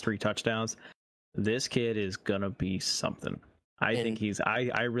his last 3 touchdowns. This kid is gonna be something. I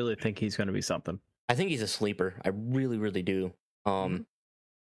really think he's gonna be something. I think he's a sleeper. I really, really do. And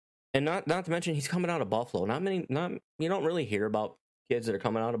not to mention he's coming out of Buffalo. You don't really hear about kids that are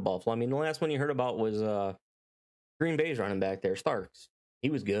coming out of Buffalo. I mean, the last one you heard about was Green Bay's running back there, Starks. He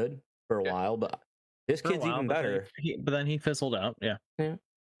was good for a while, but this kid's even better. But then he fizzled out. Yeah.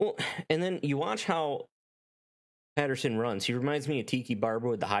 Well, and then you watch how Patterson runs. He reminds me of Tiki Barber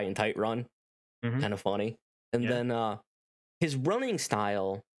with the high and tight run. Kind of funny. And then his running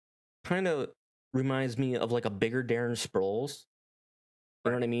style kind of reminds me of like a bigger Darren Sproles.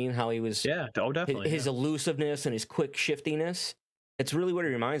 You know what I mean? How he was... Yeah, definitely. His elusiveness and his quick shiftiness. It's really what it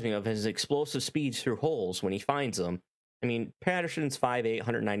reminds me of, his explosive speeds through holes when he finds them. I mean, Patterson's 5'8",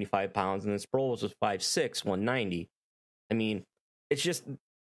 195 pounds, and then Sproles was 5'6", 190. I mean, it's just...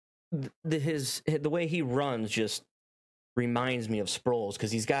 The way he runs just reminds me of Sproles,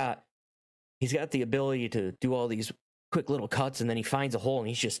 because he's got the ability to do all these quick little cuts, and then he finds a hole and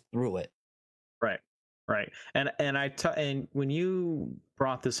he's just through it. Right. And when you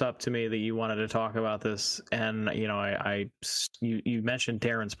brought this up to me that you wanted to talk about this, and you mentioned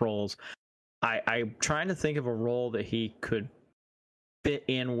Darren Sproles, I'm trying to think of a role that he could fit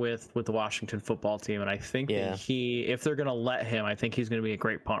in with the Washington football team, and I think that if they're going to let him, I think he's going to be a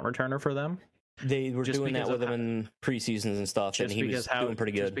great punt returner for them. They were just doing that with him in preseasons and stuff, and he was doing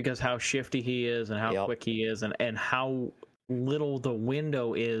pretty good. Just because how shifty he is and how quick he is, and how little the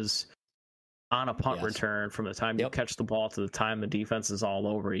window is on a punt Yes. return from the time you Yep. catch the ball to the time the defense is all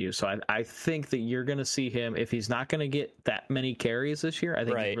over you. So I think that you're going to see him, if he's not going to get that many carries this year, I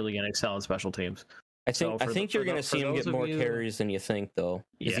think Right. he's really going to excel in special teams. I think you're going to see him get more you, carries than you think, though.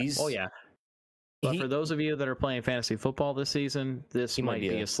 Yeah. But for those of you that are playing fantasy football this season, this might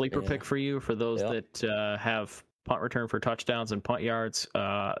be a sleeper pick for you. For those that have punt return for touchdowns and punt yards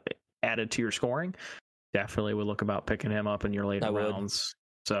added to your scoring, definitely would look about picking him up in your later rounds.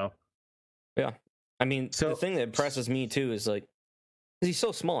 So, yeah. I mean, the thing that impresses me, too, is like, he's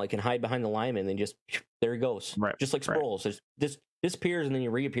so small, he can hide behind the lineman and just, there he goes. Right. Just like Sproles. Right. Just disappears and then he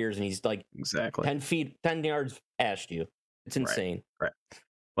reappears and he's like 10 yards past you. It's insane. Right.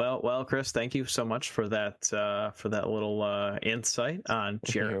 Well, Chris, thank you so much for that little insight on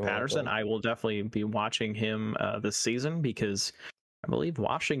Jaret Patterson. I will definitely be watching him this season because I believe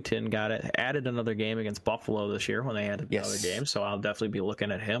Washington added another game against Buffalo this year when they added another game. So I'll definitely be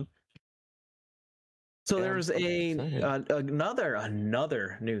looking at him. So there's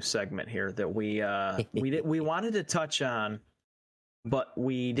another new segment here that we wanted to touch on, but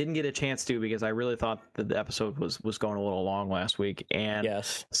we didn't get a chance to because I really thought that the episode was going a little long last week. And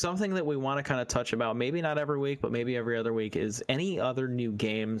something that we want to kind of touch about, maybe not every week, but maybe every other week, is any other new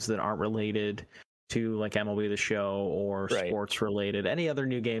games that aren't related to like MLB The Show or sports related. Any other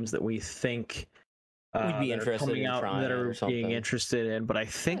new games that we think we'd be interested in trying that are being interested in. But I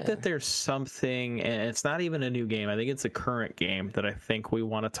think that there's something, and it's not even a new game. I think it's a current game that I think we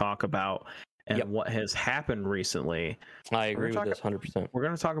want to talk about. And what has happened recently. I agree with this 100%. We're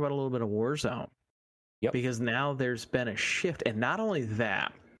going to talk about a little bit of Warzone. Because now there's been a shift. And not only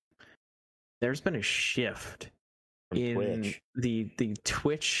that, there's been a shift in the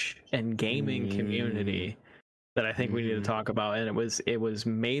Twitch and gaming community that I think we need to talk about. And it was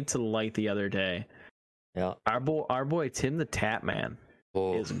made to light the other day. Yeah. Our boy Tim the Tap Man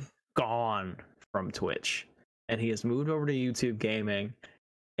is gone from Twitch. And he has moved over to YouTube Gaming.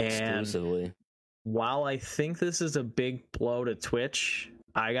 And exclusively. While I think this is a big blow to Twitch,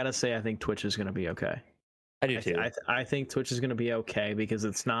 I gotta say I think Twitch is gonna be okay. I do too. I think Twitch is gonna be okay because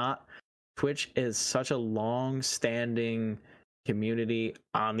Twitch is such a long-standing community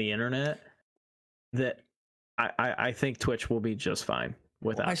on the internet that I think Twitch will be just fine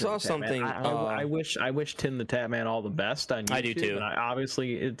without. I saw something. I wish Tim the Tap Man all the best on YouTube. I do too. And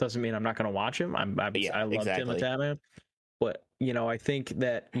obviously, it doesn't mean I'm not gonna watch him. I love Tim the Tap Man. But, I think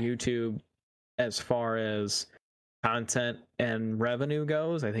that YouTube, as far as content and revenue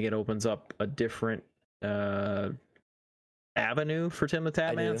goes, I think it opens up a different avenue for Tim the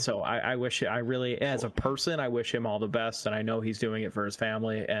Tap Man. So I as a person, I wish him all the best. And I know he's doing it for his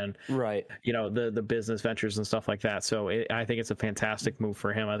family and, the business ventures and stuff like that. So I think it's a fantastic move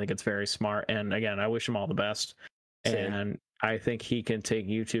for him. I think it's very smart. And again, I wish him all the best. Same. And I think he can take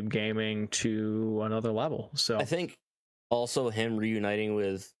YouTube gaming to another level. So I think also him reuniting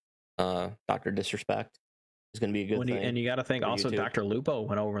with Dr. Disrespect is going to be a good thing. And you got to think also YouTube. Dr. Lupo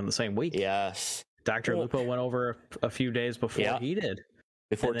went over in the same week. Yes. Dr. Lupo went over a few days before he did.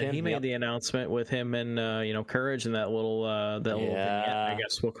 Before Tim, he made the announcement with him and Courage and that little vignette, I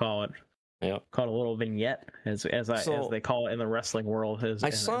guess we'll call it. Yep. Called a little vignette as they call it in the wrestling world. I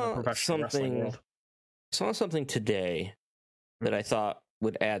saw something today that I thought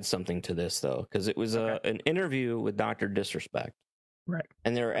would add something to this, though, because it was an interview with Dr. Disrespect. Right.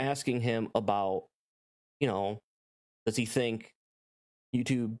 And they're asking him about, does he think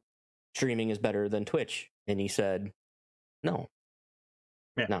YouTube streaming is better than Twitch? And he said, no,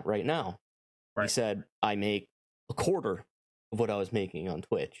 not right now. Right. He said, I make a quarter of what I was making on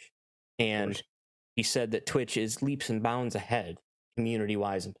Twitch. And he said that Twitch is leaps and bounds ahead,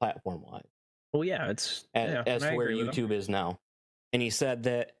 community-wise and platform-wise. Well, yeah, it's as to where YouTube is now. And he said,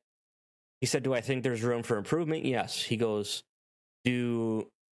 do I think there's room for improvement? Yes. He goes, do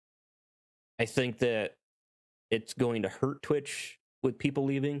I think that it's going to hurt Twitch with people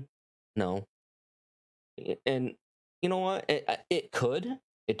leaving? No. And you know what? It could.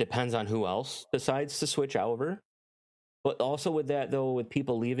 It depends on who else decides to switch over. But also with that, though, with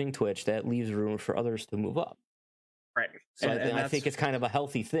people leaving Twitch, that leaves room for others to move up. Right. So I think it's kind of a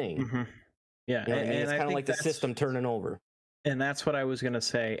healthy thing. Mm-hmm. Yeah. And it's kind of like the system turning over. And that's what I was going to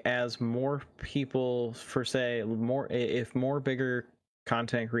say. As more people, if more bigger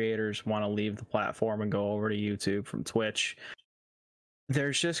content creators want to leave the platform and go over to YouTube from Twitch,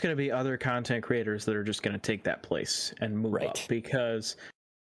 there's just going to be other content creators that are just going to take that place and move up. Because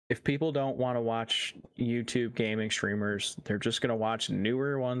if people don't want to watch YouTube gaming streamers, they're just going to watch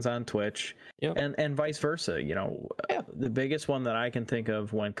newer ones on Twitch, and vice versa. The biggest one that I can think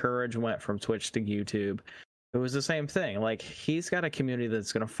of when Courage went from Twitch to YouTube, it was the same thing. Like, he's got a community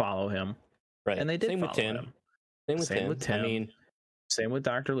that's going to follow him. Right. And they did Same with follow Tim. him. Same with Tim. I mean, same with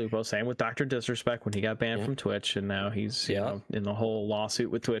Dr. Lupo, same with Dr. Disrespect when he got banned Yeah. from Twitch, and now he's you know in the whole lawsuit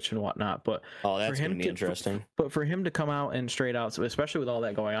with Twitch and whatnot. But that's going to be interesting. But for him to come out and straight out, especially with all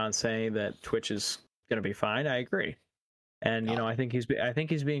that going on, saying that Twitch is going to be fine, I agree. And you know, I think he's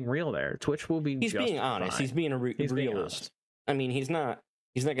being real there. Twitch will be. He's being honest. Fine. He's being a realist. I mean, he's not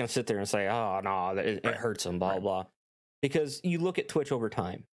going to sit there and say, "Oh no, it hurts him," blah blah. Because you look at Twitch over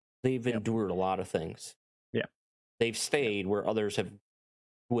time, they've endured a lot of things. Yeah, they've stayed where others have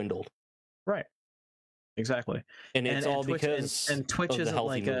dwindled. Right. Exactly. And it's all Twitch, because and Twitch isn't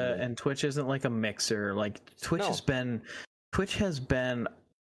like movement. and Twitch isn't like a mixer. Like Twitch has been Twitch has been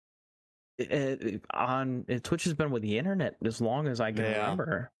with the internet as long as I can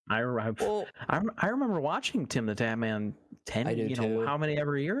remember. I remember watching Tim the Tatman how many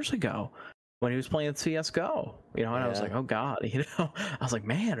ever years ago when he was playing CS:GO, and I was like, oh god, I was like,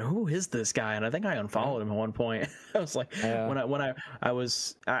 man, who is this guy? And I think I unfollowed him at one point. I was like, when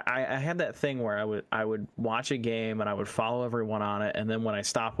I had that thing where I would watch a game and I would follow everyone on it, and then when I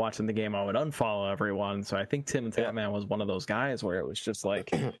stopped watching the game, I would unfollow everyone. So I think Tim the Tatman was one of those guys where it was just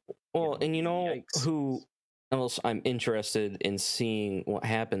like, well, and yikes. Who else I'm interested in seeing what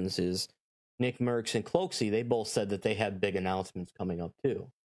happens is Nick Merckx and Cloaksy. They both said that they have big announcements coming up too.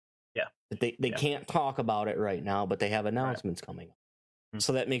 Yeah, they can't talk about it right now, but they have announcements coming up. Mm-hmm.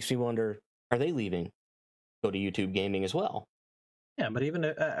 So that makes me wonder: are they leaving? Go to YouTube Gaming as well? Yeah, but even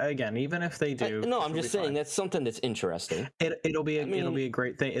if they do, I'm just saying that's something that's interesting. It'll be a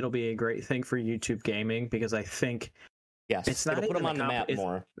great thing. It'll be a great thing for YouTube Gaming because I think it's not put them on the map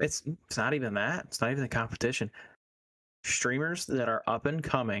more. It's not even that. It's not even the competition. Streamers that are up and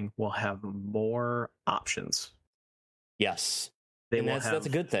coming will have more options. Yes. That's a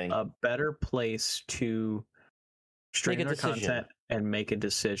good thing. A better place to stream their content and make a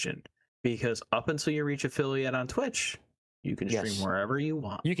decision. Because up until you reach affiliate on Twitch, you can stream wherever you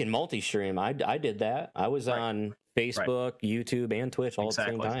want. You can multi-stream. I did that. I was on Facebook, YouTube, and Twitch all at the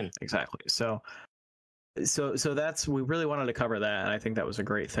same time. Exactly. So that's, we really wanted to cover that, and I think that was a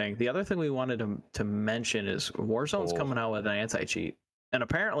great thing. The other thing we wanted to mention is Warzone's coming out with an anti-cheat and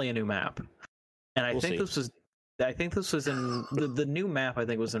apparently a new map. And I think this was in the new map. I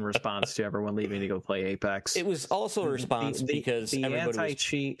think was in response to everyone leaving to go play Apex. It was also a response because the everybody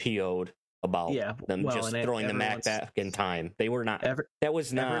anti-cheat was PO'd about them just throwing the map back in time. They were not. That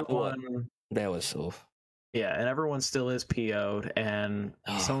was not everyone, that was so. Yeah, and everyone still is PO'd, and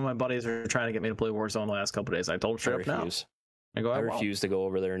some of my buddies are trying to get me to play Warzone the last couple of days. I told them straight up no. I refuse to go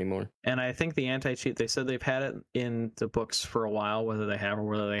over there anymore. And I think the anti-cheat, they said they've had it in the books for a while. Whether they have or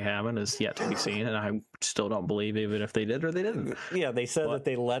whether they haven't is yet to be seen. And I still don't believe even if they did or they didn't. Yeah, they said that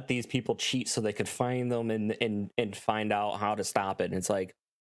they let these people cheat so they could find them and find out how to stop it. And it's like,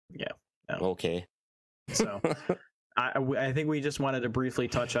 okay. So I think we just wanted to briefly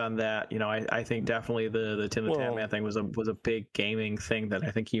touch on that. I think definitely the Tim the Tatman thing was a big gaming thing that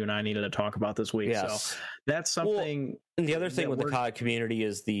I think you and I needed to talk about this week. Yes. So that's something. And the other thing with the COD community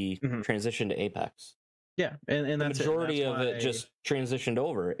is the transition to Apex. Yeah, and the majority of it just transitioned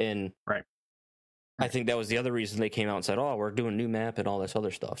over, and I think that was the other reason they came out and said, "Oh, we're doing new map and all this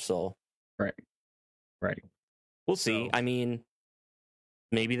other stuff." So right, we'll see. I mean,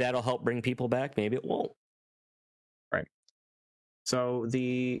 maybe that'll help bring people back. Maybe it won't. Right. So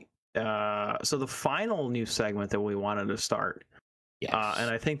the final new segment that we wanted to start, and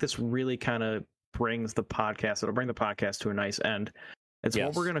I think this really kind of brings the podcast. It'll bring the podcast to a nice end. It's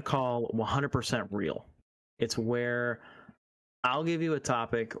what we're going to call 100% real. It's where I'll give you a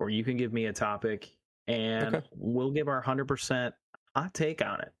topic, or you can give me a topic, and we'll give our 100% hot take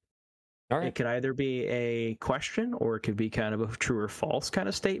on it. All right. It could either be a question, or it could be kind of a true or false kind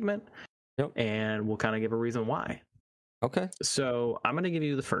of statement. Yep. And we'll kind of give a reason why. Okay. So I'm going to give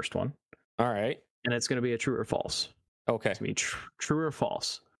you the first one. All right. And it's going to be a true or false. Okay. It's going to be true or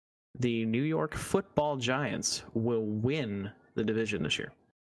false. The New York Football Giants will win the division this year.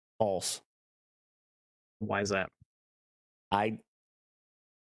 False. Why is that? I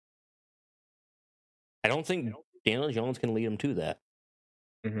don't think Daniel Jones can lead them to that.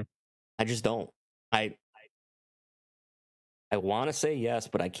 Mm-hmm. I just don't. I want to say yes,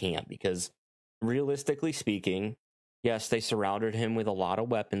 but I can't, because realistically speaking, yes, they surrounded him with a lot of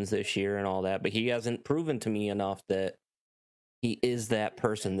weapons this year and all that, but he hasn't proven to me enough that he is that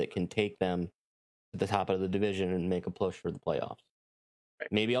person that can take them to the top of the division and make a push for the playoffs.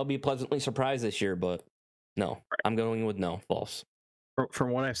 Right. Maybe I'll be pleasantly surprised this year, but no. Right. I'm going with no, false. From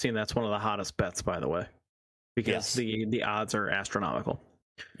what I've seen, that's one of the hottest bets, by the way, because the odds are astronomical.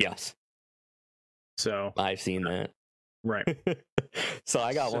 Yes. So I've seen that. Right. So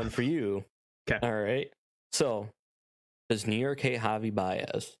I got one for you. Okay. All right. So, does New York hate Javi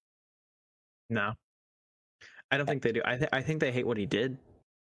Baez? No, I don't think they do. I think they hate what he did,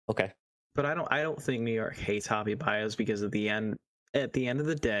 Okay. but I don't think New York hates Javi Baez because at the end of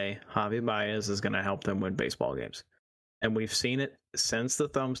the day, Javi Baez is going to help them win baseball games, and we've seen it since the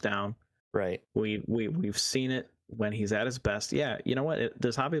thumbs down. Right. We've seen it when he's at his best. Yeah, you know what?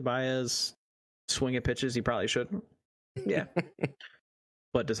 Does Javi Baez swing at pitches he probably shouldn't? Yeah,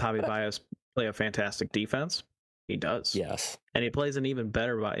 but does Javi Baez play a fantastic defense? He does. Yes. And he plays an even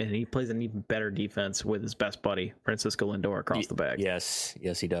better defense with his best buddy, Francisco Lindor, across the bag. Yes,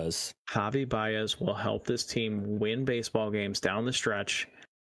 he does. Javi Baez will help this team win baseball games down the stretch.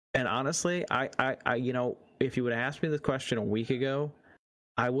 And honestly, I you know, if you would have asked me this question a week ago,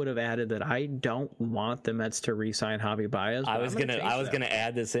 I would have added that I don't want the Mets to re-sign Javi Baez. I was gonna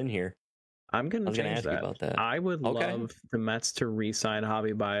add this in here. I'm gonna change that. Ask you about that. I would love the Mets to re-sign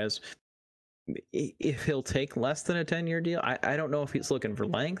Javi Baez. If he'll take less than a 10-year deal, I don't know if he's looking for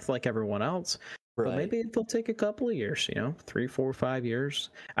length like everyone else, but maybe they'll take a couple of years, 3, 4, 5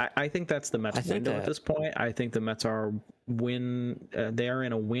 years. I think that's the Mets window at this point. I think the Mets are they are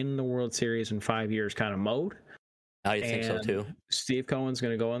in a win the World Series in 5 years kind of mode. I think so too. Steve Cohen's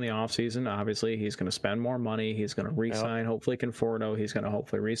going to go in the offseason. Obviously, he's going to spend more money. He's going to re-sign, hopefully, Conforto. He's going to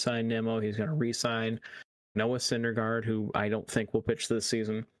hopefully re-sign Nimmo. He's going to re-sign Noah Syndergaard, who I don't think will pitch this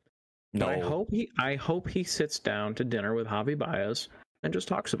season. No. But I hope he sits down to dinner with Javi Baez and just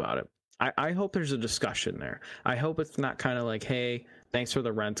talks about it. I hope there's a discussion there. I hope it's not kind of like, hey, thanks for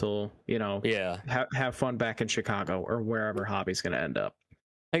the rental, have fun back in Chicago or wherever Javi's going to end up.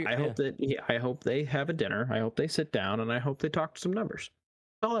 I hope they have a dinner. I hope they sit down and I hope they talk some numbers.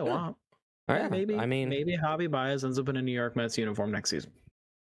 That's all I want. All right. Maybe Javi Baez ends up in a New York Mets uniform next season.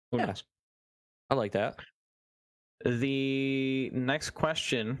 Who knows? I like that. The next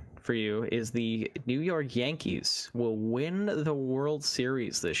question for you is the New York Yankees will win the World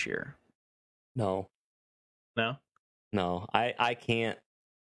Series this year. No. I can't.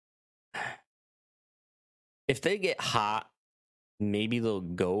 If they get hot, maybe they'll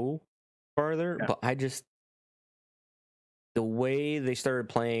go farther, but the way they started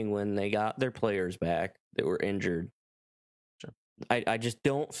playing when they got their players back that were injured, I just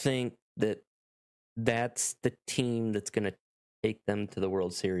don't think that's the team that's going to take them to the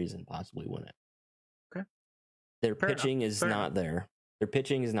World Series and possibly win it. Okay. Their pitching is not there. Their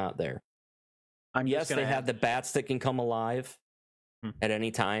pitching is not there. Yes, they have the bats that can come alive at any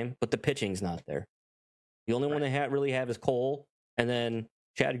time, but the pitching's not there. The only one they really have is Cole, and then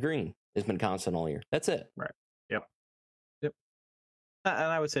Chad Green has been constant all year. That's it. Right. Yep. And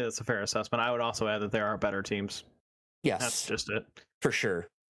I would say that's a fair assessment. I would also add that there are better teams. Yes. That's just it. For sure.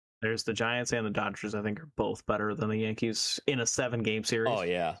 There's the Giants and the Dodgers, I think, are both better than the Yankees in a 7-game series. Oh,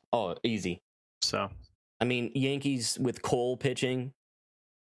 yeah. Oh, easy. So, I mean, Yankees with Cole pitching,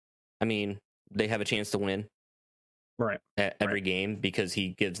 they have a chance to win every game because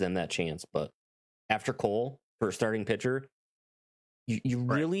he gives them that chance. But after Cole, for a starting pitcher, you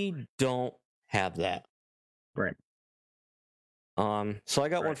really don't have that. Right. So I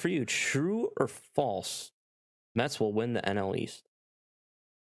got one for you. True or false? Mets will win the NL East.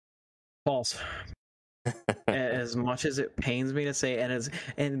 False. As much as it pains me to say,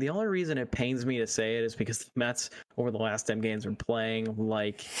 and the only reason it pains me to say it is because the Mets over the last 10 games are playing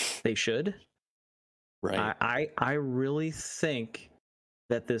like they should. Right. I really think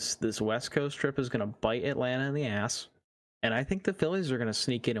that this West Coast trip is going to bite Atlanta in the ass, and I think the Phillies are going to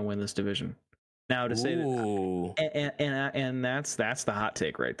sneak in and win this division. Now to say that, and that's the hot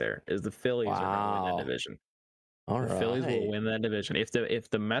take right there, is the Phillies are going to win that division. The Phillies will win that division. If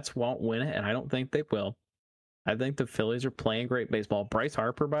the Mets won't win it, and I don't think they will, I think the Phillies are playing great baseball. Bryce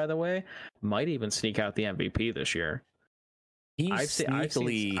Harper, by the way, might even sneak out the MVP this year. I've seen his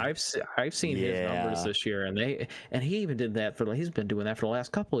numbers this year, and he even did that he's been doing that for the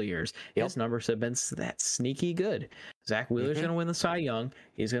last couple of years. Yep. His numbers have been that sneaky good. Zach Wheeler's going to win the Cy Young.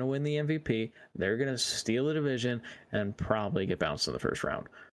 He's going to win the MVP. They're going to steal the division and probably get bounced in the first round.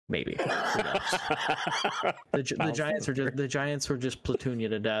 Maybe. The Giants were just platoon you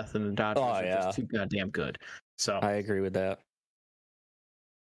to death, and the Dodgers are just too goddamn good. So I agree with that.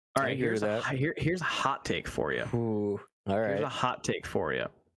 All right, here's a hot take for you. Ooh, all right. Here's a hot take for you.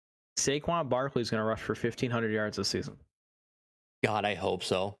 Saquon Barkley's going to rush for 1,500 yards this season. God, I hope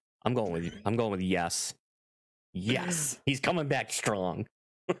so. I'm going with yes. Yes, he's coming back strong.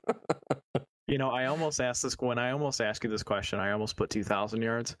 I almost asked you this question, I almost put 2,000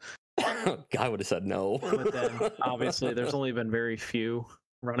 yards. I would have said no. But then, obviously, there's only been very few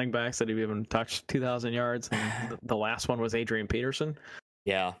running backs that have even touched 2,000 yards. And the last one was Adrian Peterson.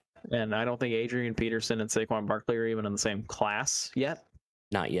 Yeah. And I don't think Adrian Peterson and Saquon Barkley are even in the same class yet.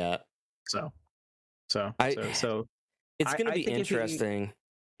 Not yet. So it's going to be think interesting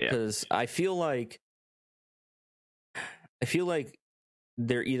because I feel like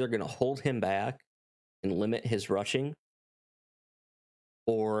they're either going to hold him back and limit his rushing,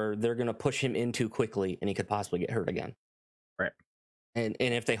 or they're going to push him in too quickly and he could possibly get hurt again. Right. And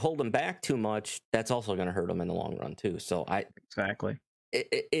if they hold him back too much, that's also going to hurt him in the long run too. So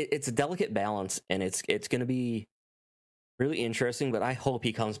it's a delicate balance, and it's going to be really interesting. But I hope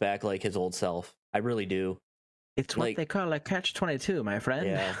he comes back like his old self. I really do. It's what they call a catch-22, my friend.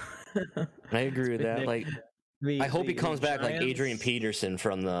 Yeah, I agree with that. Like, I hope he comes back like Adrian Peterson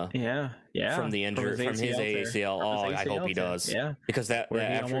from the injury from his ACL. I hope he does. Yeah, because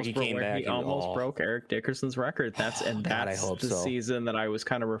after he came back, he almost broke Eric Dickerson's record. That's the season that I was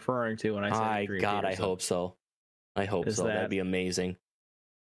kind of referring to when I said Adrian Peterson. I hope so. I hope so. That'd be amazing.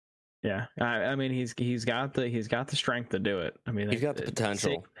 Yeah, I mean he's got the strength to do it. I mean he's got the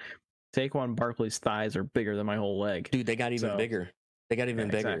potential. Saquon Barkley's thighs are bigger than my whole leg. Dude, they got even bigger. They got even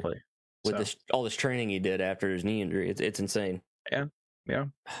bigger. Exactly. With all this training he did after his knee injury. It's insane. Yeah.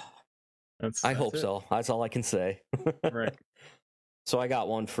 I hope so. That's all I can say. Right. So I got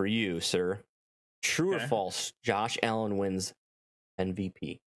one for you, sir. True or false? Josh Allen wins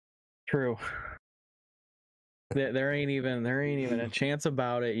MVP. True. There ain't even a chance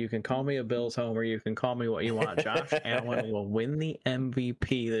about it. You can call me a Bills homer. You can call me what you want. Josh Allen will win the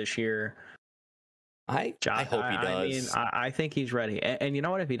MVP this year. I hope he does. I mean, I think he's ready. And you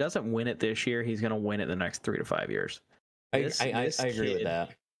know what? If he doesn't win it this year, he's going to win it the next 3 to 5 years. I agree with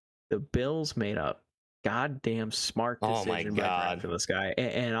that. The Bills made a goddamn smart decision by drafting this guy.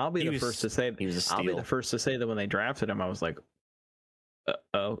 And I'll be the first to say that when they drafted him, I was like,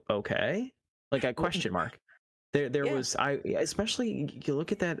 okay, like a question mark. There was especially you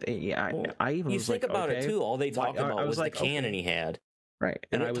look at that. I even was like, think about it too. All they talked about was the cannon he had. Right.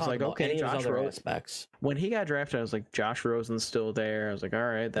 And I was like, okay, Josh Rosen. When he got drafted, I was like, Josh Rosen's still there. I was like, all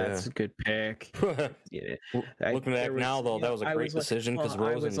right, that's a good pick. Looking back now, though, that was a great decision because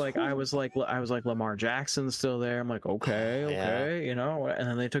Rosen. I was like, Lamar Jackson's still there. I'm like, okay, you know. And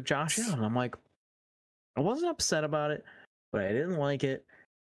then they took Josh Allen. And I'm like, I wasn't upset about it, but I didn't like it.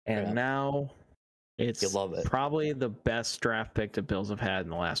 And now it's probably the best draft pick the Bills have had in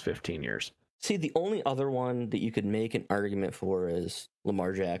the last 15 years. See, the only other one that you could make an argument for is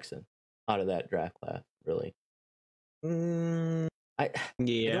Lamar Jackson out of that draft class, really. I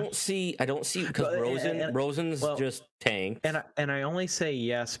don't see because Rosen's just tanked. And I only say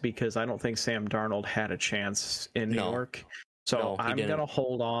yes because I don't think Sam Darnold had a chance in New York. So I'm gonna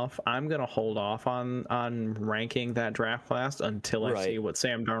hold off. I'm gonna hold off on ranking that draft class until I see what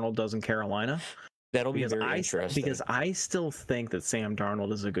Sam Darnold does in Carolina. That'll be very interesting because I still think that Sam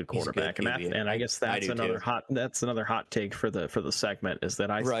Darnold is a good quarterback, and I guess that's another hot take for the segment is that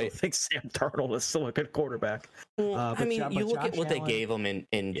I still think Sam Darnold is still a good quarterback. Well, I mean, you look at what they gave him in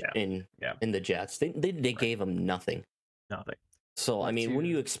the Jets. They gave him nothing. So I mean, when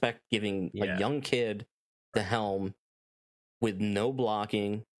you expect giving a young kid the helm with no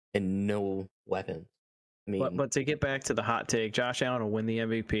blocking and no weapons. I mean, but to get back to the hot take, Josh Allen will win the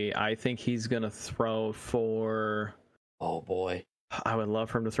MVP. I think he's going to throw for... Oh, boy. I would love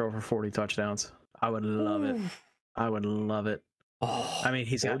for him to throw for 40 touchdowns. I would love it. I would love it. Oh, I mean,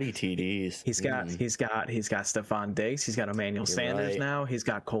 he's 40 got TDs. He's got Stephon Diggs. He's got Emmanuel Sanders now. He's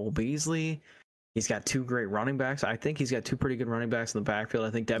got Cole Beasley. He's got 2 great running backs. I think he's got 2 pretty good running backs in the backfield.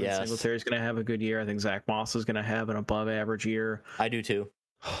 I think Devin Singletary is going to have a good year. I think Zach Moss is going to have an above-average year. I do, too.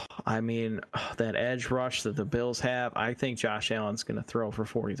 I mean, that edge rush that the Bills have, I think Josh Allen's going to throw for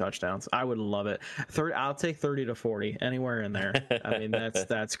 40 touchdowns. I would love it. I'll take 30 to 40, anywhere in there. I mean,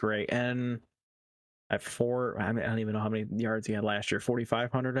 that's great. And at 4, I mean, I don't even know how many yards he had last year.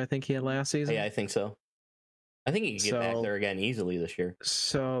 4,500, I think he had last season. Yeah, I think so. I think he could get back there again easily this year.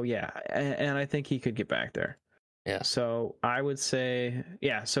 So, yeah, and I think he could get back there. Yeah. So I would say,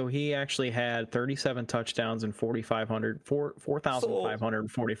 so he actually had 37 touchdowns and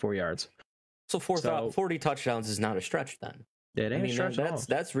 4,544 yards. So 40 touchdowns is not a stretch then. It ain't a stretch at all.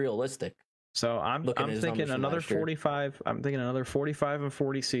 That's realistic. So I'm thinking another 45. I'm thinking another 45 and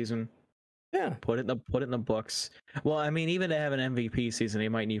 40 season. Yeah. Put it in the books. Well, I mean, even to have an MVP season, he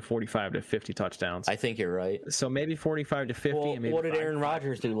might need 45 to 50 touchdowns. I think you're right. So maybe 45 to 50. Well, and maybe what did Aaron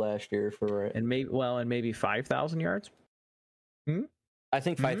Rodgers do last year for it? And maybe 5,000 yards. I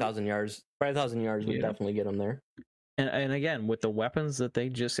think 5,000 yards. 5,000 yards would definitely get him there. And again, with the weapons that they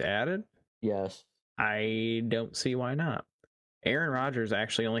just added, yes, I don't see why not. Aaron Rodgers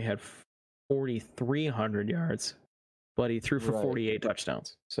actually only had 4,300 yards but he threw for Right. 48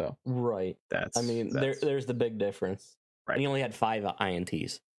 touchdowns. So Right. that's there's the big difference. Right. And he only had 5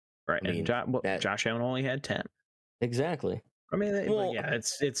 INTs. Right. I mean, Josh Allen only had 10. Exactly. I mean, but yeah,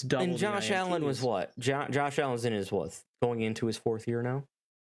 it's double. And Josh Allen was what? Josh Allen's in his what? Going into his 4th year now?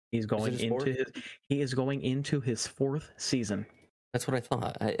 He is going into his 4th season. That's what I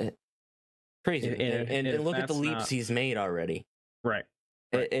thought. Crazy. And look at the leaps he's made already. Right.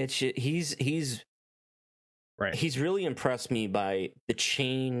 He's right. He's really impressed me by the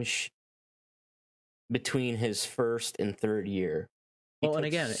change between his 1st and 3rd year. Well, and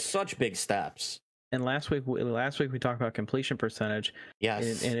again, such big steps. And last week we talked about completion percentage.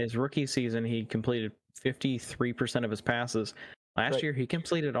 Yes. In his rookie season, he completed 53% of his passes. Last year, he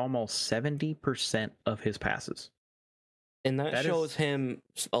completed almost 70% of his passes. And that shows him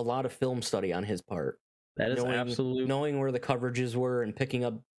a lot of film study on his part. That is absolute. Knowing where the coverages were and picking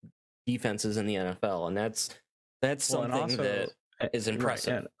up defenses in the NFL. And that's something that is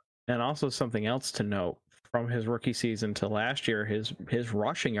impressive. Right. And also something else to note, from his rookie season to last year, his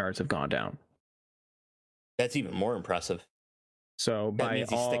rushing yards have gone down. That's even more impressive. So that means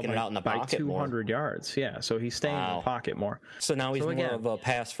he's sticking it out in the pocket 200 yards. Yeah, so he's staying in the pocket more. So now he's more of a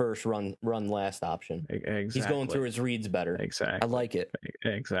pass first, run last option. Exactly. He's going through his reads better. Exactly. I like it.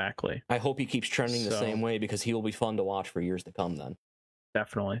 Exactly. I hope he keeps trending the same way, because he will be fun to watch for years to come then.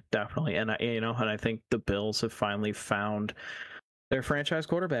 Definitely. And I think the Bills have finally found their franchise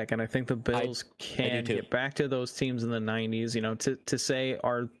quarterback, and I think the Bills can get back to those teams in the 90s. You know, to say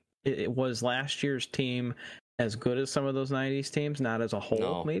it was last year's team as good as some of those 90s teams, not as a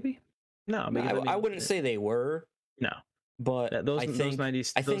whole, maybe? No. I wouldn't say they were. No. But those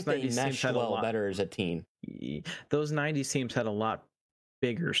 90s they meshed well better as a team. Those 90s teams had a lot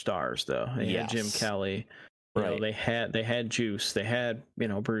bigger stars, though. They had Jim Kelly. You know, they had Juice. They had,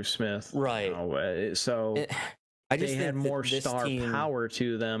 Bruce Smith. Right. So they had more star power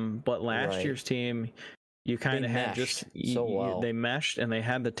to them. But last year's team, you kind of had they meshed, and they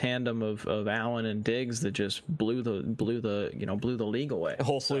had the tandem of Allen and Diggs that just blew the league away.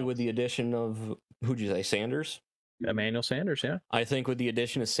 Hopefully, with the addition of, who'd you say, Sanders? Emmanuel Sanders, yeah. I think with the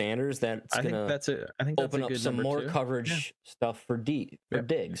addition of Sanders, that's going to open up some more coverage stuff for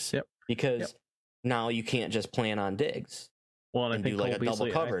Diggs. Yep. Because now you can't just plan on Diggs. Well, and I think do like a double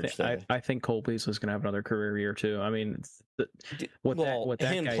coverage. I think Cole Beasley's going to have another career year too. I mean, him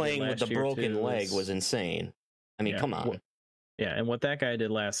playing with the broken leg was insane. I mean, come on. Yeah, and what that guy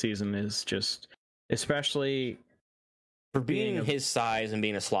did last season is just, especially for being his size and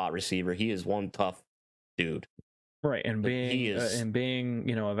being a slot receiver, he is one tough dude. Right, and being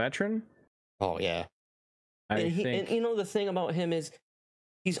a veteran. Oh yeah. And the thing about him is,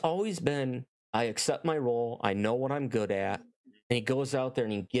 he's always been, I accept my role, I know what I'm good at, and he goes out there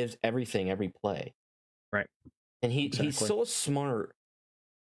and he gives everything every play. Right. And he's so smart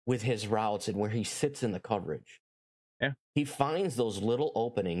with his routes and where he sits in the coverage. Yeah. He finds those little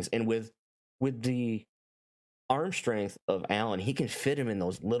openings, and with the arm strength of Allen, he can fit him in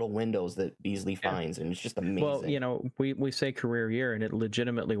those little windows that Beasley finds, and it's just amazing. Well, we say career year, and it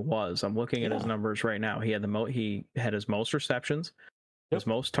legitimately was. I'm looking at his numbers right now. He had his most receptions. His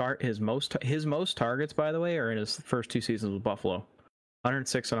most targets, by the way, are in his first 2 seasons with Buffalo.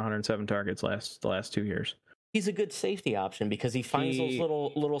 106 and 107 targets the last 2 years. He's a good safety option because he finds those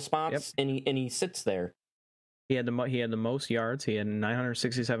little spots, and he sits there. He had the most yards. He had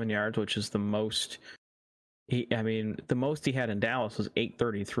 967 yards, which is the most. The most he had in Dallas was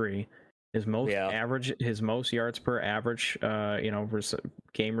 833. His most yards per average,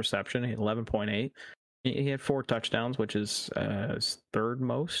 game reception, he had 11.8. He had 4 touchdowns, which is his 3rd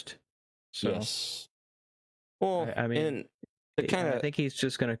most. So, yes. Well, I think he's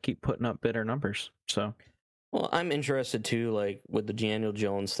just going to keep putting up better numbers. So, well, I'm interested too, like with the Daniel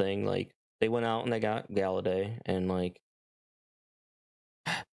Jones thing. Like, they went out and they got Galladay, and like,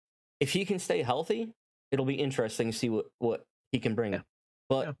 if he can stay healthy, it'll be interesting to see what he can bring. Yeah.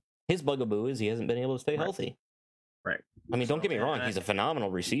 But his bugaboo is he hasn't been able to stay healthy. Right. I mean, don't get me wrong; he's a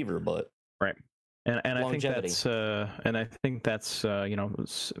phenomenal receiver, but And I think that's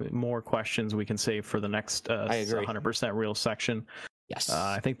more questions we can save for the next 100% real section. Yes.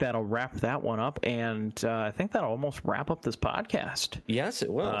 I think that'll wrap that one up, and I think that'll almost wrap up this podcast. Yes, it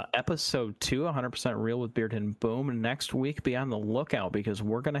will. Episode 2, 100% Real with Beard and Boom. Next week, be on the lookout, because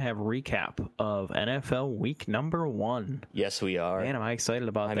we're going to have recap of NFL Week number 1. Yes, we are. Man, am I excited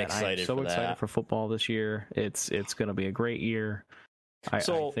about that. I'm so excited for football this year. It's going to be a great year. I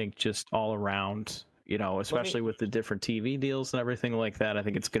think just all around, especially with the different TV deals and everything like that, I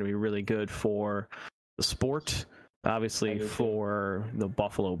think it's going to be really good for the sport. Obviously, do too. for the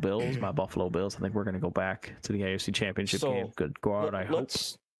Buffalo Bills, my Buffalo Bills, I think we're going to go back to the AFC Championship game. Good go out, I hope.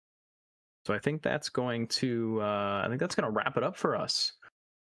 So I think that's going to wrap it up for us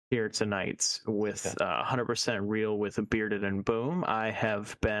here tonight with 100% Real with Bearded and Boom. I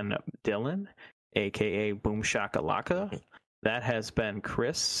have been Dylan, aka Boom Shakalaka. That has been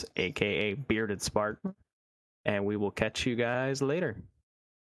Chris, aka Bearded Spartan. And we will catch you guys later.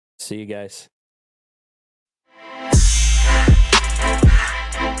 See you guys.